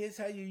 Now here's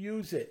how you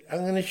use it. I'm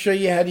going to show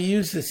you how to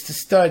use this to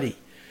study.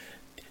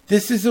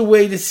 This is a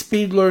way to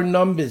speed learn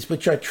numbers,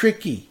 which are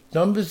tricky.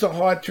 Numbers are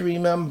hard to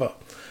remember.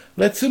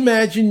 Let's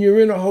imagine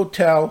you're in a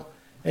hotel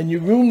and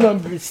your room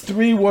number is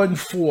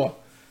 314.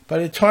 By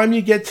the time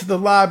you get to the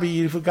lobby,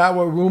 you forgot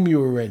what room you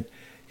were in.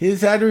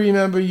 Here's how to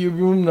remember your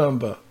room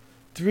number.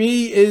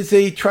 3 is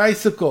a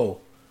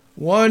tricycle.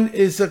 1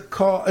 is a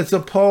car, is a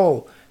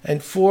pole,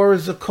 and 4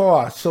 is a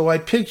car. So I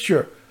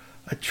picture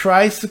a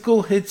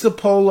tricycle hits a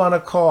pole on a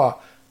car.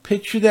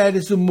 Picture that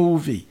as a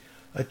movie.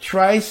 A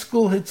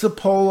tricycle hits a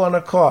pole on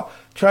a car.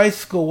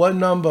 Tricycle, what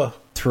number?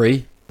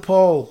 3.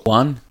 Pole.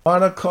 1.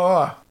 On a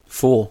car.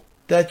 4.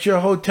 That's your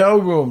hotel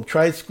room.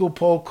 Tricycle,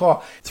 pole,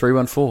 car.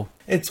 314.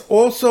 It's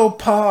also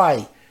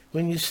pi.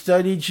 When you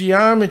study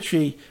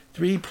geometry,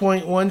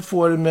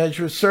 3.14 to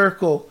measure a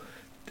circle.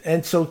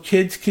 And so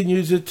kids can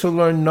use it to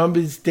learn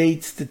numbers,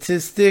 dates,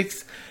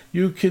 statistics.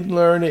 You can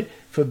learn it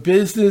for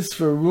business,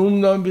 for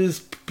room numbers,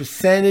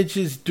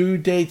 percentages, due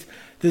dates.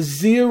 The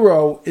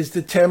 0 is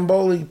the 10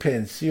 bowling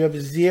pins. So you have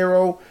a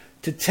 0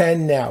 to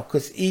 10 now,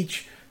 because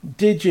each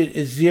digit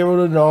is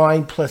 0 to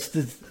 9 plus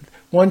the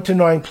 1 to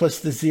 9 plus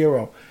the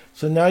 0.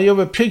 So now you have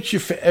a picture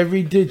for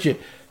every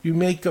digit. You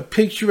make a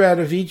picture out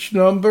of each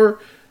number.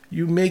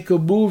 You make a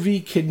movie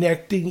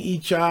connecting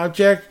each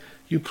object.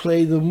 You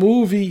play the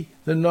movie,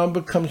 the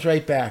number comes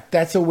right back.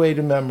 That's a way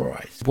to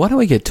memorize. Why do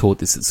we get taught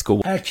this at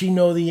school? I actually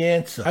know the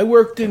answer. I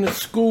worked in a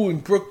school in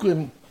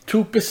Brooklyn.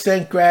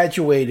 2%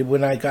 graduated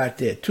when I got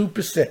there.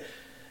 2%.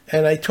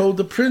 And I told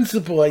the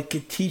principal I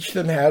could teach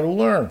them how to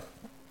learn.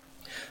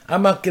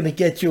 I'm not going to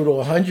get you to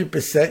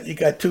 100%. You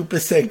got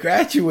 2%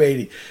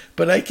 graduating.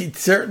 But I could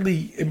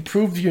certainly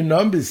improve your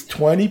numbers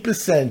 20%,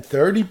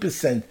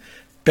 30%.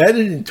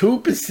 Better than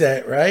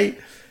 2%, right?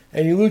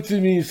 And he looked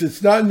at me and said,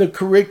 it's not in the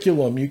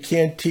curriculum. You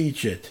can't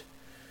teach it.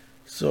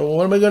 So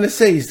what am I going to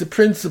say? He's the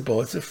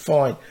principal. I said,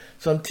 fine.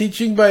 So I'm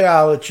teaching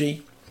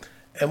biology.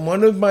 And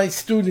one of my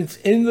students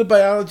in the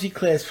biology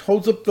class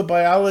holds up the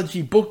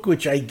biology book,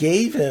 which I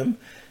gave him.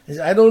 And says,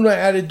 I don't know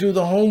how to do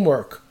the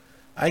homework.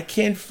 I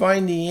can't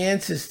find the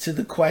answers to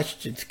the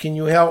questions. Can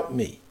you help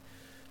me?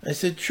 I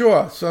said,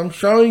 sure. So I'm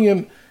showing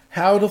him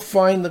how to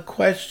find the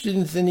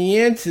questions and the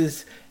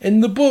answers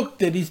in the book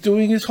that he's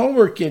doing his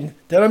homework in,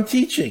 that I'm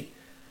teaching.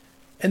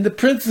 And the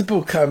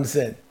principal comes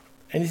in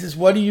and he says,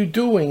 what are you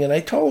doing? And I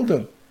told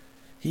him.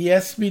 He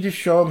asked me to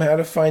show him how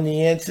to find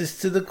the answers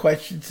to the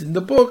questions in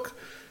the book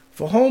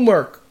for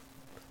homework.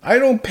 I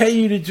don't pay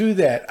you to do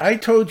that. I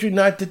told you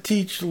not to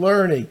teach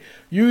learning.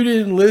 You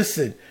didn't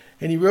listen.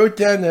 And he wrote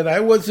down that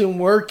I wasn't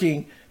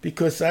working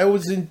because I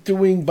wasn't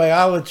doing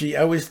biology.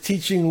 I was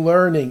teaching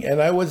learning,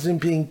 and I wasn't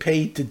being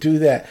paid to do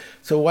that.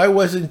 So I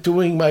wasn't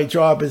doing my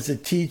job as a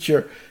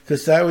teacher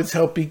because I was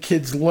helping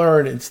kids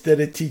learn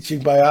instead of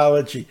teaching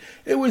biology.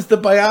 It was the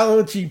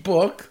biology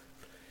book.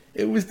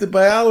 It was the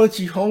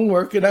biology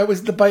homework, and I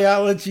was the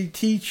biology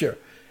teacher.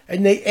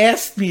 And they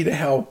asked me to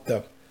help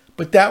them.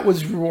 But that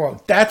was wrong.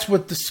 That's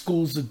what the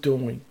schools are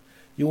doing.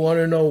 You want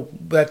to know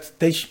that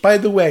by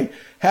the way,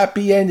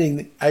 happy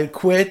ending. I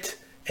quit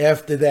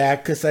after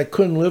that because I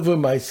couldn't live with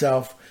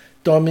myself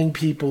dumbing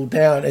people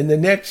down. And the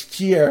next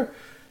year,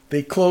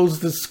 they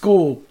closed the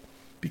school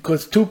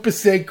because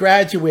 2%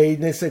 graduated.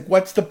 And they said,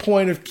 what's the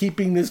point of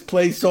keeping this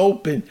place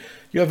open?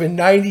 You have a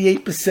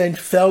 98%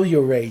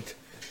 failure rate.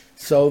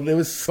 So there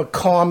was a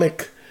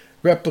karmic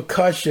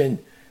repercussion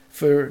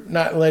for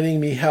not letting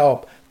me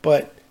help.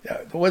 But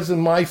it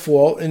wasn't my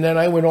fault. And then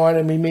I went on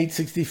and we made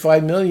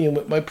 $65 million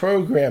with my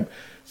program.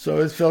 So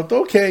it felt,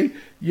 okay,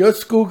 your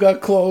school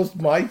got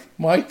closed. My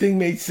thing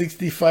made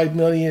 $65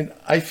 million.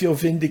 I feel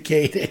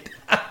vindicated.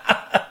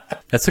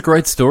 That's a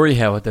great story,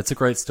 Howard. That's a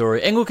great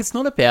story. And look, it's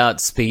not about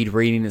speed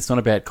reading. It's not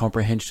about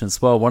comprehension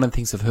as well. One of the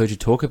things I've heard you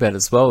talk about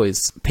as well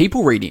is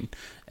people reading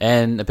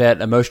and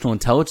about emotional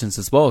intelligence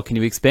as well. Can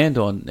you expand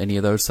on any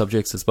of those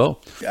subjects as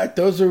well? Yeah,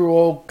 those are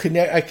all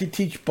connect. I could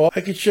teach both.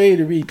 I could show you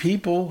to read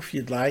people if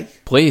you'd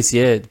like. Please,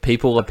 yeah.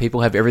 People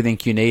have everything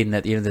you need, and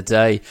at the end of the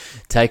day,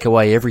 take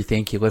away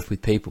everything, you're left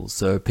with people.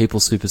 So people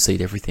supersede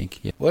everything.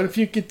 Yeah. What if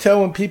you could tell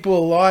when people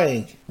are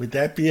lying? Would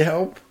that be a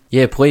help?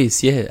 Yeah,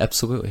 please. Yeah,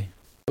 absolutely.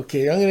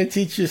 Okay, I'm going to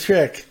teach you a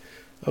trick.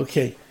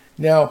 Okay,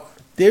 now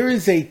there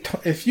is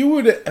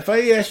if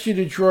I asked you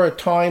to draw a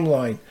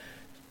timeline,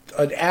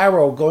 an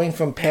arrow going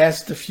from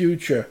past to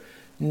future,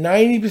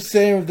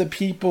 90% of the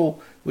people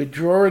would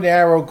draw an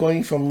arrow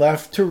going from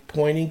left to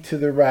pointing to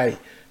the right.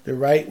 The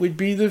right would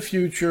be the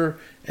future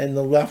and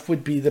the left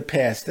would be the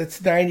past. That's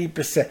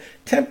 90%.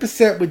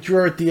 10% would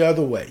draw it the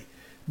other way.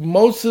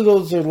 Most of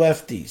those are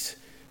lefties.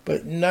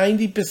 But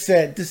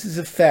 90%, this is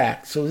a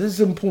fact. So this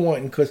is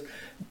important because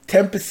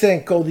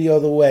 10% go the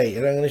other way.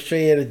 And I'm going to show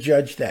you how to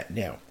judge that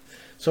now.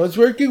 So I was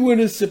working with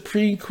a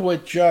Supreme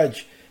Court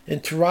judge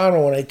in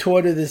Toronto and I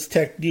taught her this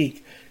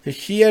technique. Because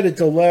she had a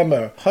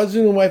dilemma.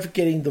 Husband and wife are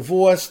getting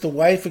divorced. The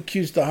wife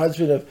accused the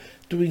husband of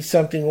doing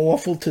something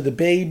awful to the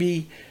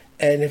baby.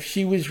 And if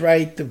she was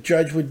right, the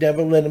judge would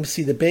never let him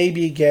see the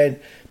baby again.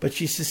 But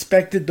she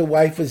suspected the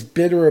wife was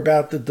bitter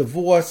about the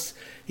divorce.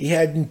 He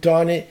hadn't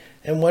done it.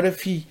 And what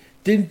if he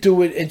didn't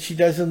do it and she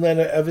doesn't let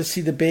her ever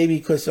see the baby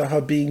because of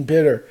her being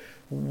bitter?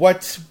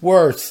 What's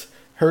worse,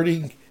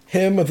 hurting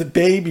him or the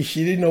baby?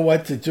 She didn't know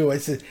what to do. I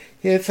said,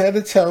 here's how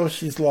to tell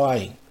she's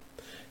lying.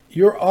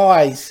 Your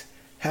eyes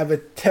have a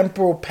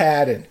temporal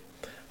pattern.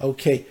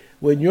 Okay,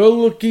 when you're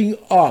looking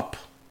up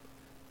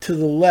to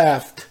the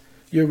left,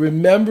 you're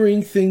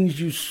remembering things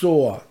you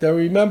saw. Now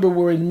remember,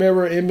 we're in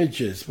mirror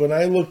images. When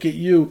I look at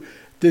you,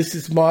 this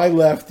is my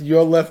left,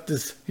 your left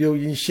is,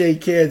 you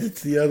shake hands,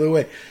 it's the other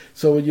way.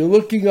 So when you're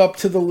looking up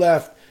to the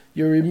left,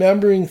 you're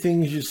remembering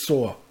things you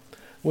saw.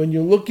 When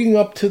you're looking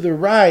up to the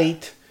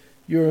right,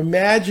 you're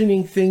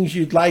imagining things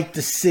you'd like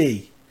to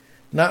see.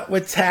 Not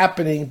what's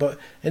happening,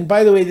 and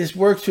by the way, this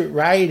works with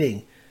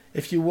writing.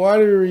 If you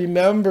want to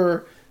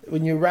remember,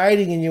 when you're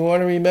writing and you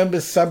want to remember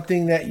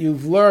something that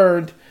you've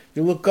learned,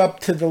 you look up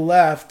to the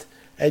left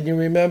and you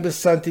remember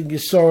something you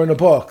saw in a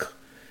book.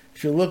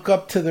 If you look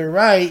up to the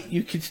right,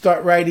 you can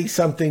start writing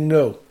something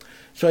new.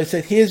 So I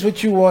said, here's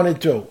what you want to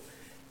do.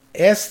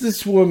 Ask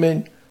this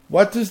woman,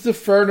 what does the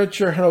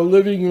furniture in her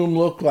living room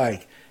look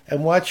like?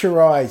 And watch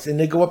her eyes. And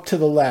they go up to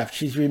the left.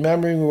 She's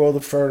remembering where all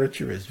the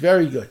furniture is.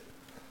 Very good.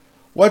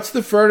 What's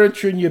the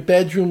furniture in your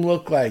bedroom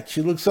look like?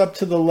 She looks up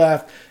to the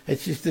left and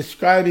she's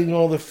describing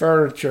all the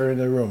furniture in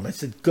the room. I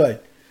said, good.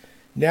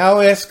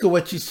 Now ask her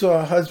what she saw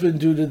her husband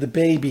do to the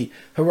baby.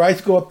 Her eyes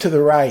go up to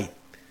the right,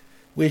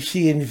 where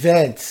she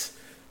invents.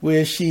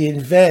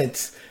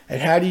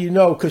 And how do you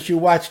know? Because you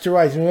watched her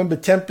eyes. Remember,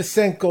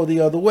 10% go the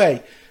other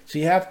way. So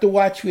you have to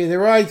watch where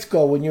their eyes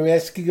go when you're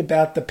asking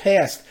about the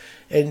past.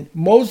 And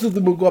most of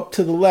them will go up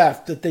to the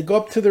left. If they go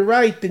up to the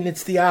right, then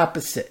it's the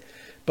opposite.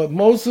 But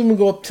most of them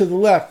go up to the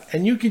left.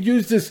 And you could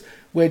use this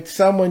when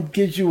someone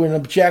gives you an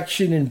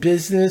objection in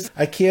business.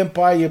 I can't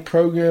buy your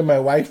program. My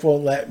wife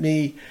won't let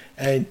me.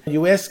 And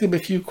you ask him a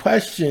few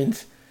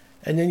questions.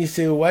 And then you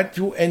say, what?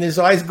 And his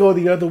eyes go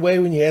the other way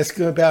when you ask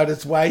him about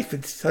his wife.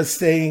 It's us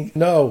saying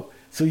no.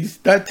 So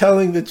he's not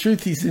telling the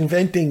truth. He's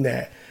inventing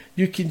that.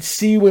 You can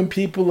see when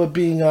people are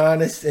being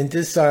honest and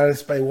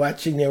dishonest by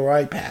watching their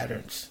eye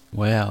patterns.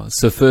 Wow.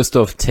 So first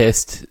off,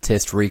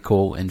 test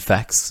recall and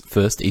facts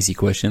first, easy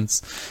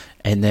questions,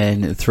 and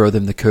then throw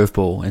them the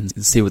curveball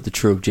and see what the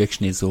true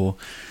objection is or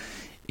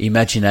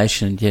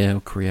imagination,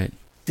 will create.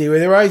 See where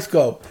their eyes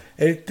go.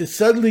 And if they're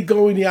suddenly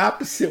going the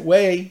opposite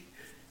way,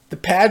 the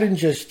pattern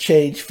just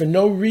changed for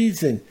no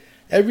reason.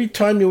 Every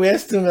time you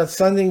asked them about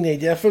something they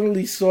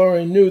definitely saw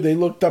and knew, they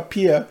looked up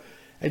here.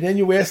 And then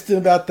you asked them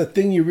about the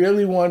thing you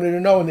really wanted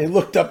to know, and they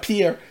looked up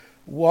here.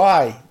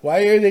 Why? Why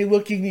are they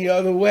looking the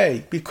other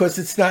way? Because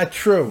it's not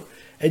true,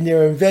 and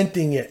they're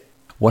inventing it.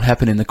 What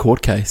happened in the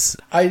court case?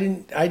 I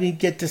didn't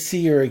get to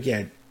see her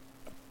again,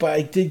 but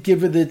I did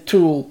give her the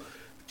tool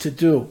to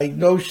do. I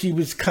know she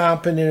was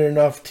competent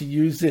enough to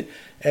use it,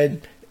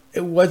 and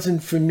it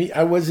wasn't for me.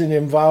 I wasn't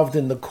involved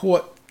in the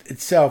court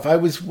itself.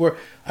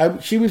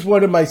 She was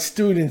one of my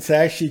students. I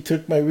actually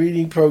took my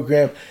reading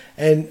program,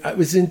 and I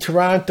was in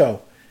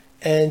Toronto.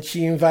 And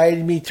she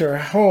invited me to her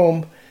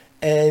home,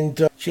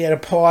 and she had a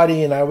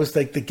party, and I was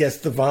like the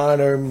guest of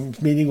honor,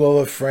 meeting all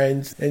her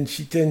friends. And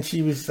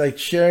she was like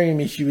sharing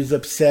me. She was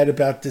upset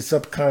about this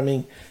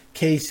upcoming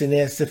case and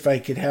asked if I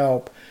could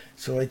help.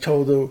 So I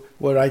told her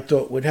what I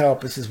thought would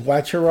help. I says,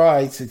 watch her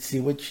eyes and see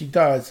what she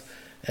does.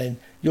 And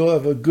you'll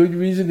have a good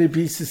reason to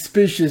be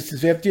suspicious.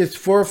 Because after you ask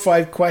 4 or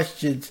 5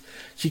 questions,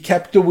 she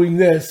kept doing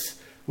this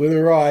with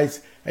her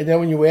eyes. And then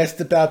when you asked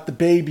about the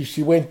baby,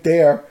 she went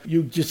there.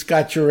 You just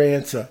got your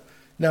answer.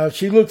 Now, if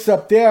she looks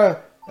up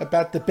there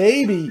about the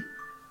baby,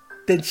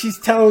 then she's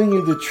telling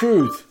you the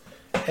truth.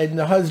 And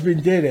the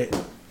husband did it.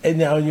 And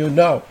now you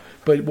know.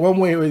 But one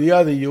way or the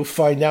other, you'll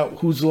find out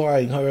who's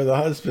lying, her or the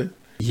husband.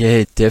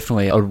 Yeah,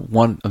 definitely.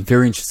 I'm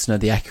very interested to know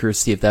the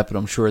accuracy of that, but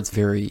I'm sure it's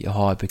very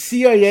high.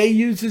 CIA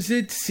uses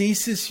it.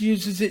 CSIS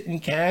uses it in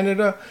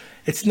Canada.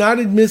 It's not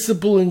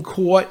admissible in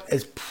court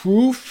as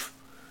proof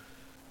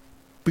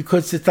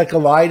because it's like a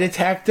lie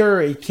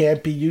detector. It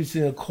can't be used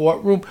in a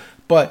courtroom.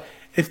 But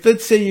if,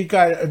 let's say, you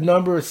got a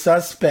number of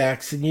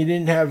suspects and you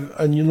didn't have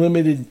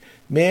unlimited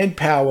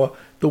manpower,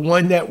 the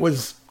one that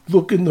was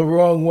looking the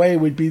wrong way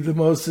would be the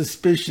most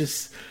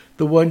suspicious,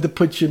 the one to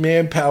put your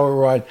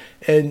manpower on.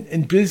 And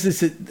in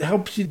business, it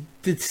helps you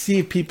to see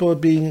if people are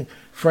being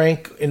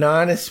frank and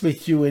honest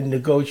with you in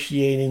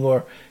negotiating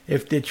or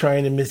if they're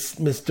trying to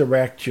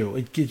misdirect you.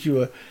 It gives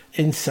you an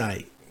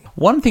insight.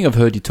 One thing I've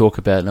heard you talk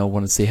about, and I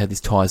want to see how this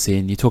ties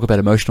in, you talk about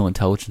emotional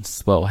intelligence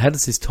as well. How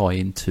does this tie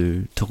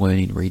into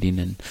learning, reading,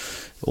 and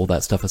all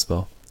that stuff as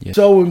well? Yeah.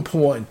 So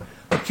important.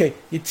 Okay,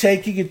 you're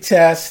taking a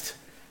test,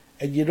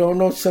 and you don't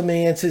know some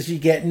answers. You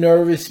get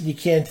nervous, and you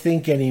can't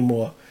think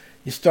anymore.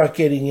 You start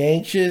getting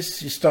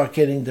anxious, you start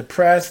getting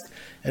depressed,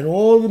 and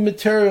all the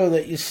material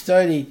that you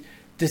studied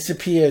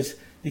disappears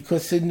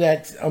because in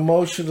that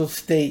emotional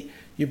state,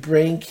 your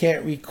brain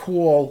can't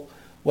recall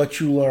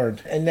what you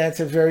learned. And that's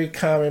a very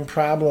common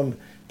problem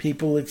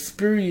people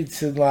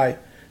experience in life.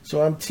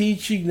 So I'm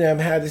teaching them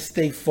how to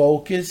stay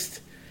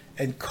focused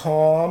and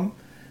calm.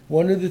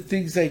 One of the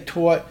things I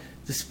taught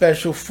the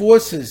special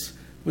forces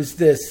was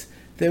this.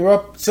 They're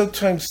up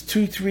sometimes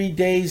 2, 3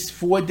 days,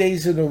 4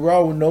 days in a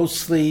row, no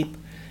sleep,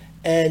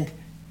 and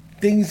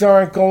things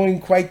aren't going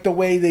quite the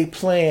way they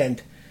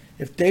planned.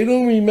 If they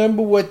don't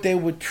remember what they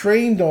were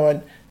trained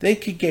on, they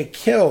could get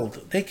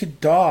killed. They could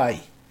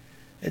die.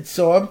 And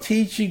so I'm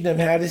teaching them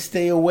how to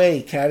stay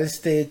awake, how to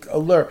stay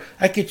alert.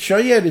 I could show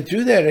you how to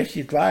do that if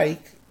you'd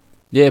like.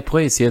 Yeah,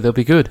 please. Yeah, that'll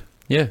be good.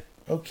 Yeah.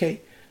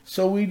 Okay.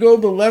 So we know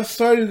the left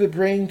side of the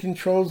brain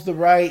controls the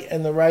right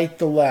and the right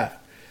the left.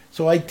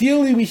 So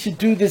ideally we should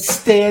do this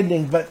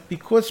standing, but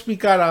because we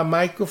got our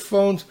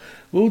microphones,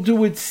 we'll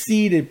do it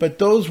seated. But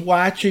those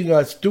watching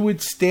us, do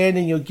it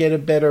standing, you'll get a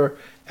better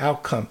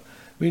outcome.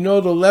 We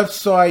know the left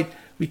side,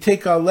 we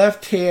take our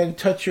left hand,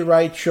 touch your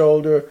right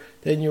shoulder,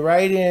 then your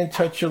right hand,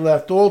 touch your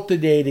left,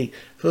 alternating.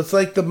 So it's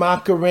like the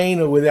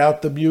Macarena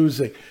without the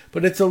music.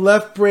 But it's a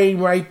left brain,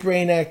 right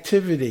brain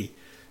activity.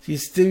 So you're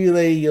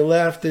stimulating your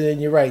left and then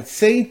your right.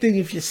 Same thing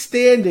if you're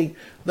standing,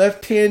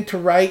 left hand to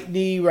right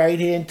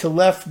hand to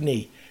left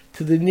knee,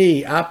 to the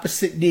knee,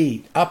 opposite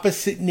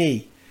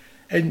knee.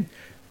 And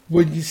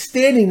when you're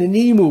standing, the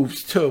knee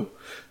moves too.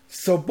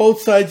 So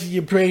both sides of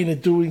your brain are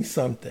doing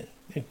something.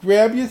 And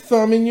grab your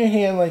thumb in your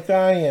hand like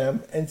I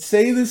am and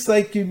say this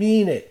like you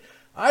mean it.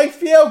 I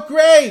feel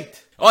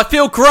great. I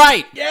feel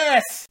great.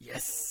 Yes.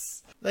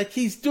 Yes. Like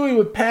he's doing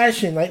with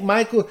passion. Like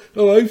Michael,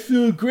 oh, I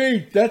feel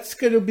great. That's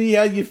going to be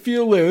how you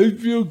feel there. I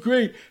feel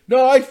great.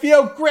 No, I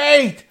feel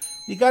great.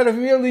 You got to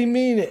really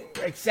mean it.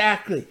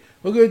 Exactly.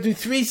 We're going to do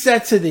 3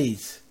 sets of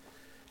these.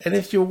 And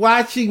if you're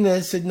watching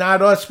this and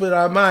not us with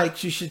our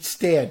mics, you should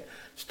stand.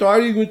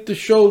 Starting with the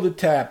shoulder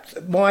taps.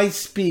 My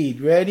speed.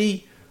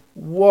 Ready?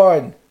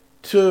 1,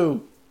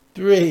 2,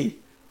 3,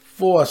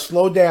 4.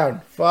 Slow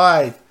down.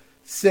 5,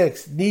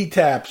 6. Knee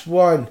taps.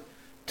 1,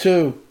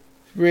 2,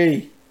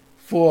 3,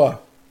 4,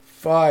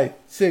 5,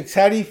 6.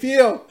 How do you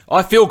feel?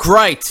 I feel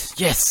great.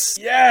 Yes.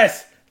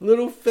 Yes. A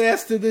little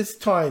faster this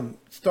time.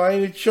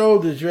 Starting with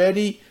shoulders.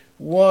 Ready?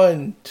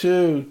 1,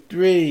 2,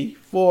 3,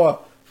 4,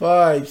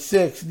 5,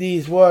 6.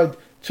 Knees. 1,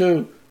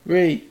 2,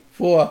 3,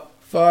 4,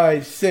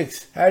 5,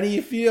 6. How do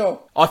you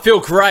feel? I feel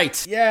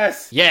great.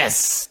 Yes.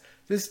 Yes.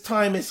 This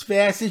time as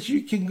fast as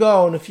you can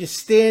go. And if you're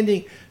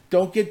standing,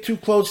 don't get too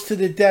close to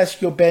the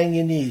desk. You'll bang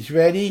your knees.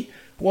 Ready?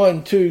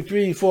 1, 2,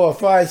 3, 4,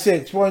 5,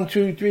 6. 1,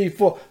 2, 3,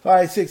 4,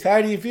 5, 6.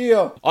 How do you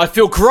feel? I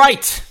feel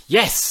great.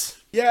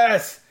 Yes.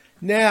 Yes.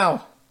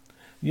 Now,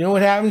 you know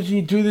what happens when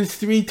you do this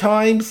 3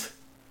 times?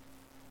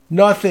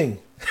 Nothing.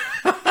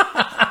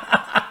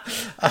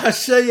 I'll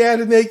show you how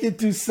to make it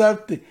do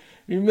something.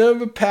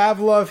 Remember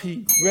Pavlov?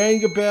 He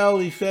rang a bell,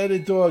 he fed a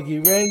dog. He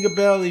rang a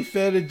bell, he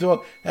fed a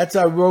dog. That's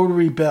our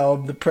rotary bell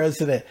of the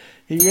president.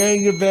 He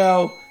rang a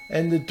bell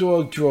and the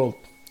dog drove.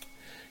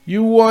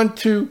 You want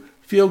to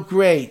feel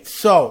great.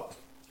 So,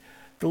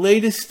 the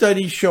latest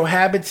studies show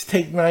habits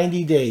take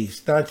 90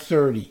 days, not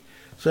 30.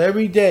 So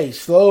every day,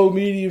 slow,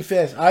 medium,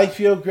 fast. I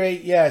feel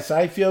great, yes.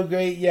 I feel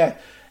great,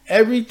 yes.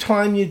 Every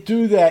time you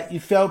do that, you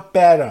felt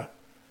better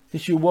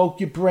because you woke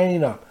your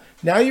brain up.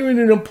 Now you're in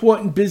an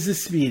important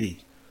business meeting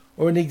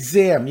or an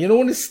exam. You don't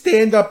want to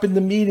stand up in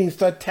the meeting and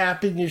start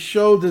tapping your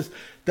shoulders.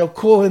 They'll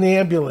call an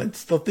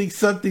ambulance. They'll think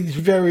something's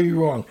very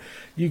wrong.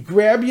 You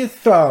grab your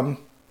thumb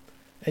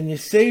and you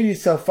say to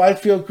yourself, I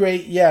feel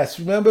great, yes.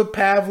 Remember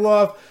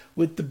Pavlov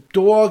with the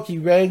dog? He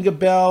rang a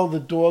bell. The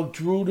dog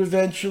drooled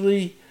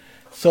eventually.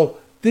 So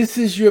this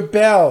is your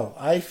bell.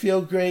 I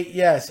feel great,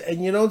 yes.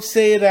 And you don't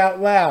say it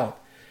out loud.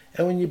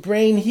 And when your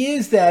brain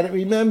hears that, it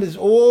remembers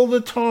all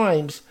the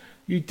times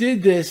you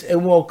did this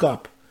and woke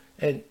up.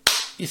 And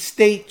your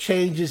state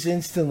changes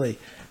instantly.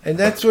 And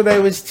that's what I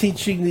was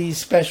teaching these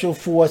special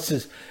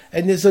forces.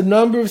 And there's a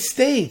number of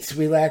states: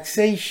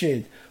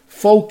 relaxation,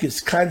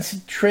 focus,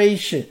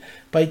 concentration.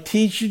 By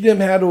teaching them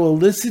how to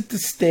elicit the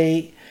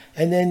state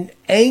and then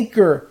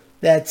anchor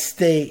that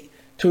state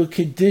to a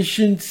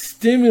conditioned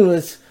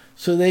stimulus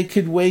so they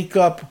could wake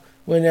up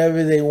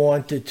whenever they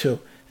wanted to.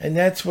 And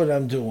that's what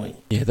I'm doing.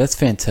 Yeah, that's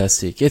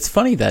fantastic. It's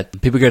funny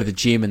that people go to the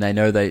gym and they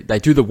know they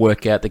do the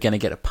workout, they're going to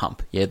get a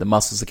pump. Yeah, the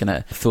muscles are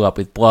going to fill up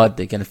with blood,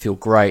 they're going to feel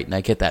great, and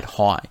they get that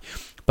high.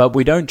 But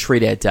we don't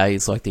treat our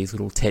days like these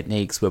little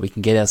techniques where we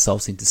can get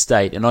ourselves into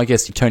state. And I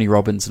guess Tony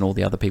Robbins and all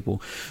the other people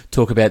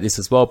talk about this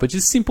as well. But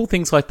just simple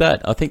things like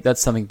that. I think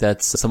that's something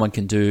that someone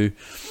can do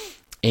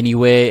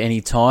anywhere,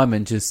 anytime.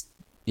 And just,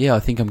 yeah, I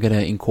think I'm going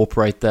to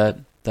incorporate that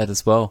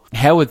as well.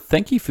 Howard,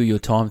 thank you for your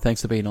time.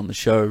 Thanks for being on the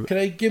show. Can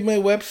I give my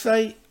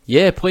website?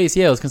 Yeah, please.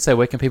 Yeah, I was going to say,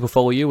 where can people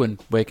follow you and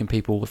where can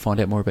people find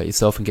out more about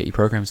yourself and get your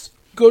programs?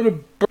 Go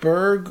to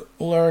Berg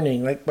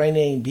Learning, like my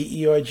name,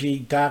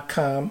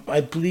 BERG.com.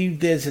 I believe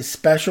there's a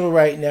special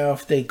right now.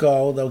 If they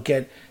go, they'll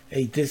get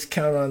a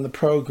discount on the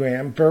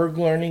program.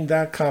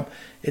 BergLearning.com.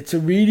 It's a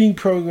reading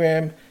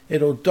program.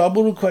 It'll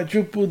double to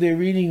quadruple their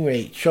reading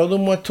rate. Show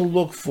them what to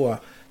look for,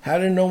 how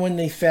to know when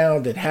they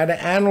found it, how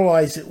to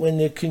analyze it when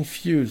they're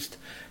confused,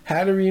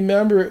 how to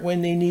remember it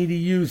when they need to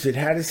use it,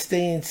 how to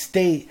stay in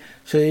state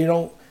so they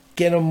don't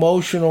get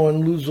emotional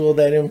and lose all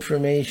that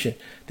information.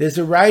 There's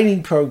a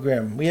writing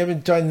program. We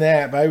haven't done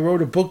that, but I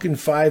wrote a book in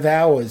 5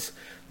 hours,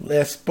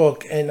 last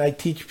book, and I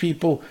teach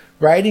people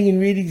writing and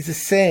reading is the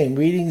same.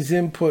 Reading's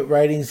input,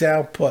 writing's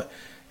output.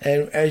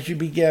 And as you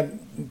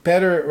get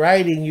better at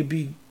writing, you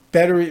be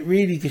better at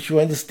reading because you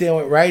understand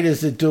what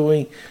writers are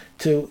doing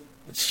to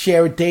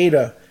share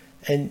data,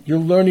 and you're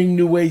learning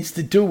new ways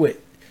to do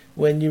it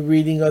when you're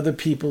reading other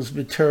people's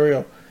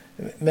material.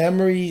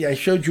 Memory, I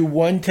showed you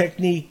one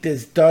technique,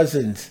 there's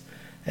dozens,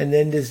 and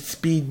then there's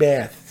speed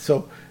math.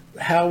 So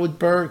Howard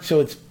Berg, so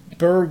it's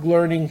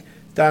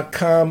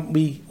berglearning.com.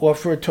 We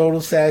offer a total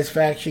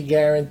satisfaction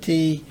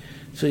guarantee,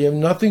 so you have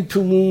nothing to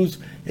lose.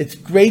 It's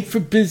great for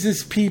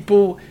business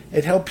people.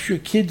 It helps your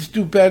kids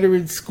do better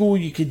in school.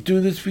 You can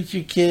do this with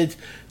your kids.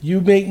 You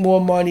make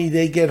more money,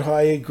 they get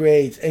higher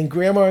grades. And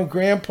grandma and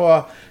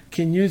grandpa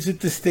can use it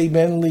to stay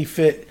mentally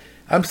fit.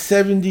 I'm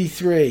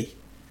 73,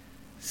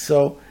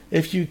 so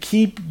if you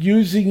keep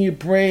using your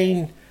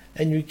brain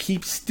and you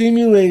keep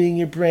stimulating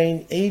your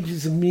brain, age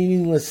is a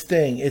meaningless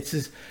thing. It's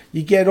just,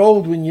 you get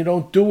old when you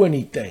don't do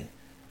anything.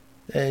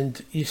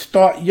 And you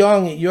start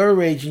young at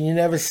your age and you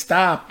never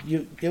stop.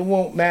 It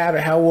won't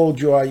matter how old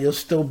you are. You'll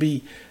still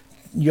be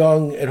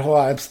young at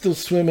heart. I'm still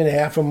swimming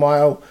half a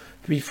mile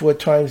 3-4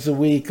 times a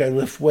week. I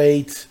lift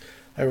weights.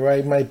 I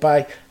ride my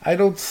bike. I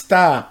don't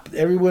stop.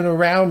 Everyone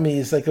around me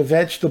is like a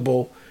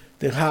vegetable.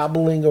 They're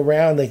hobbling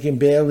around. They can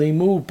barely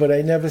move, but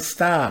I never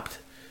stopped.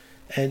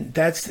 And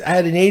I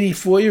had an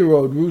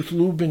 84-year-old, Ruth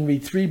Lubin,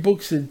 read 3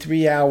 books in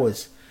 3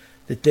 hours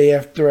the day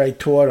after I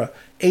taught her.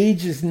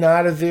 Age is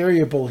not a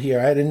variable here.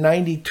 I had a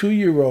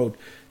 92-year-old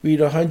read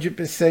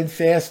 100%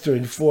 faster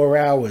in 4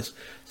 hours.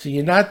 So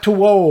you're not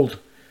too old.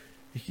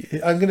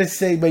 I'm going to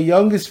say my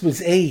youngest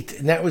was 8,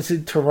 and that was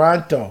in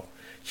Toronto.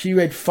 She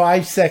read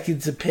 5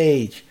 seconds a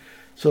page.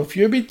 So if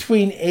you're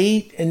between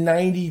 8 and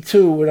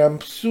 92, and I'm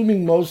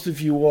assuming most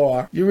of you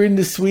are, you're in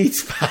the sweet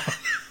spot.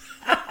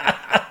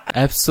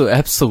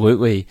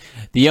 Absolutely.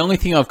 The only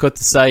thing I've got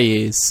to say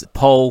is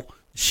pole,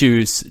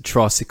 shoes,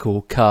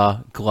 tricycle,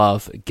 car,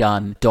 glove,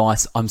 gun,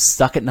 dice. I'm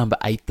stuck at number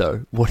 8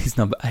 though. What is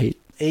number 8?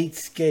 8,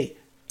 skate.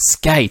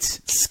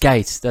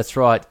 Skate. That's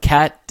right.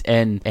 Cat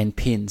and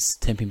pins,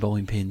 10-pin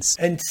bowling pins.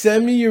 And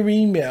send me your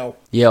email.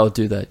 Yeah, I'll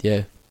do that.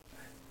 Yeah.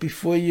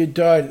 Before you're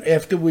done,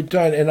 after we're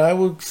done, and I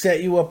will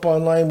set you up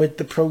online with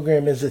the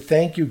program as a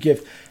thank you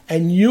gift,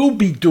 and you'll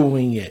be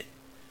doing it.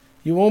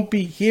 You won't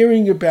be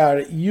hearing about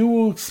it. You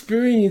will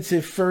experience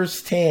it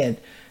firsthand,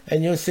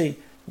 and you'll say,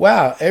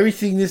 wow,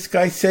 everything this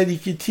guy said he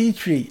could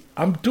teach me,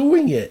 I'm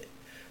doing it.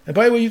 And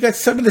by the way, you got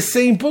some of the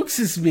same books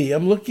as me.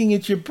 I'm looking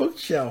at your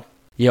bookshelf.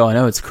 Yeah, I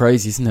know. It's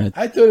crazy, isn't it?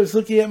 I thought I was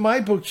looking at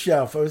my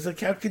bookshelf. I was like,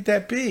 how could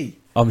that be?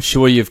 I'm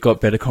sure you've got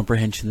better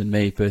comprehension than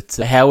me, but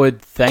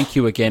Howard, thank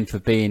you again for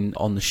being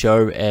on the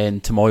show,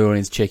 and to my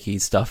audience, check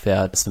his stuff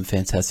out. Some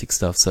fantastic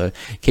stuff. So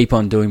keep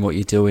on doing what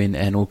you're doing,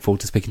 and I look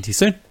forward to speaking to you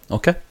soon.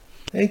 Okay?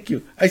 Thank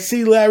you. I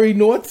see Larry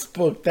North's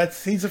book.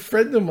 He's a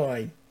friend of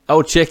mine.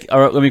 Oh, check. All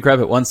right, let me grab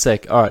it. 1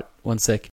 sec. All right, 1 sec.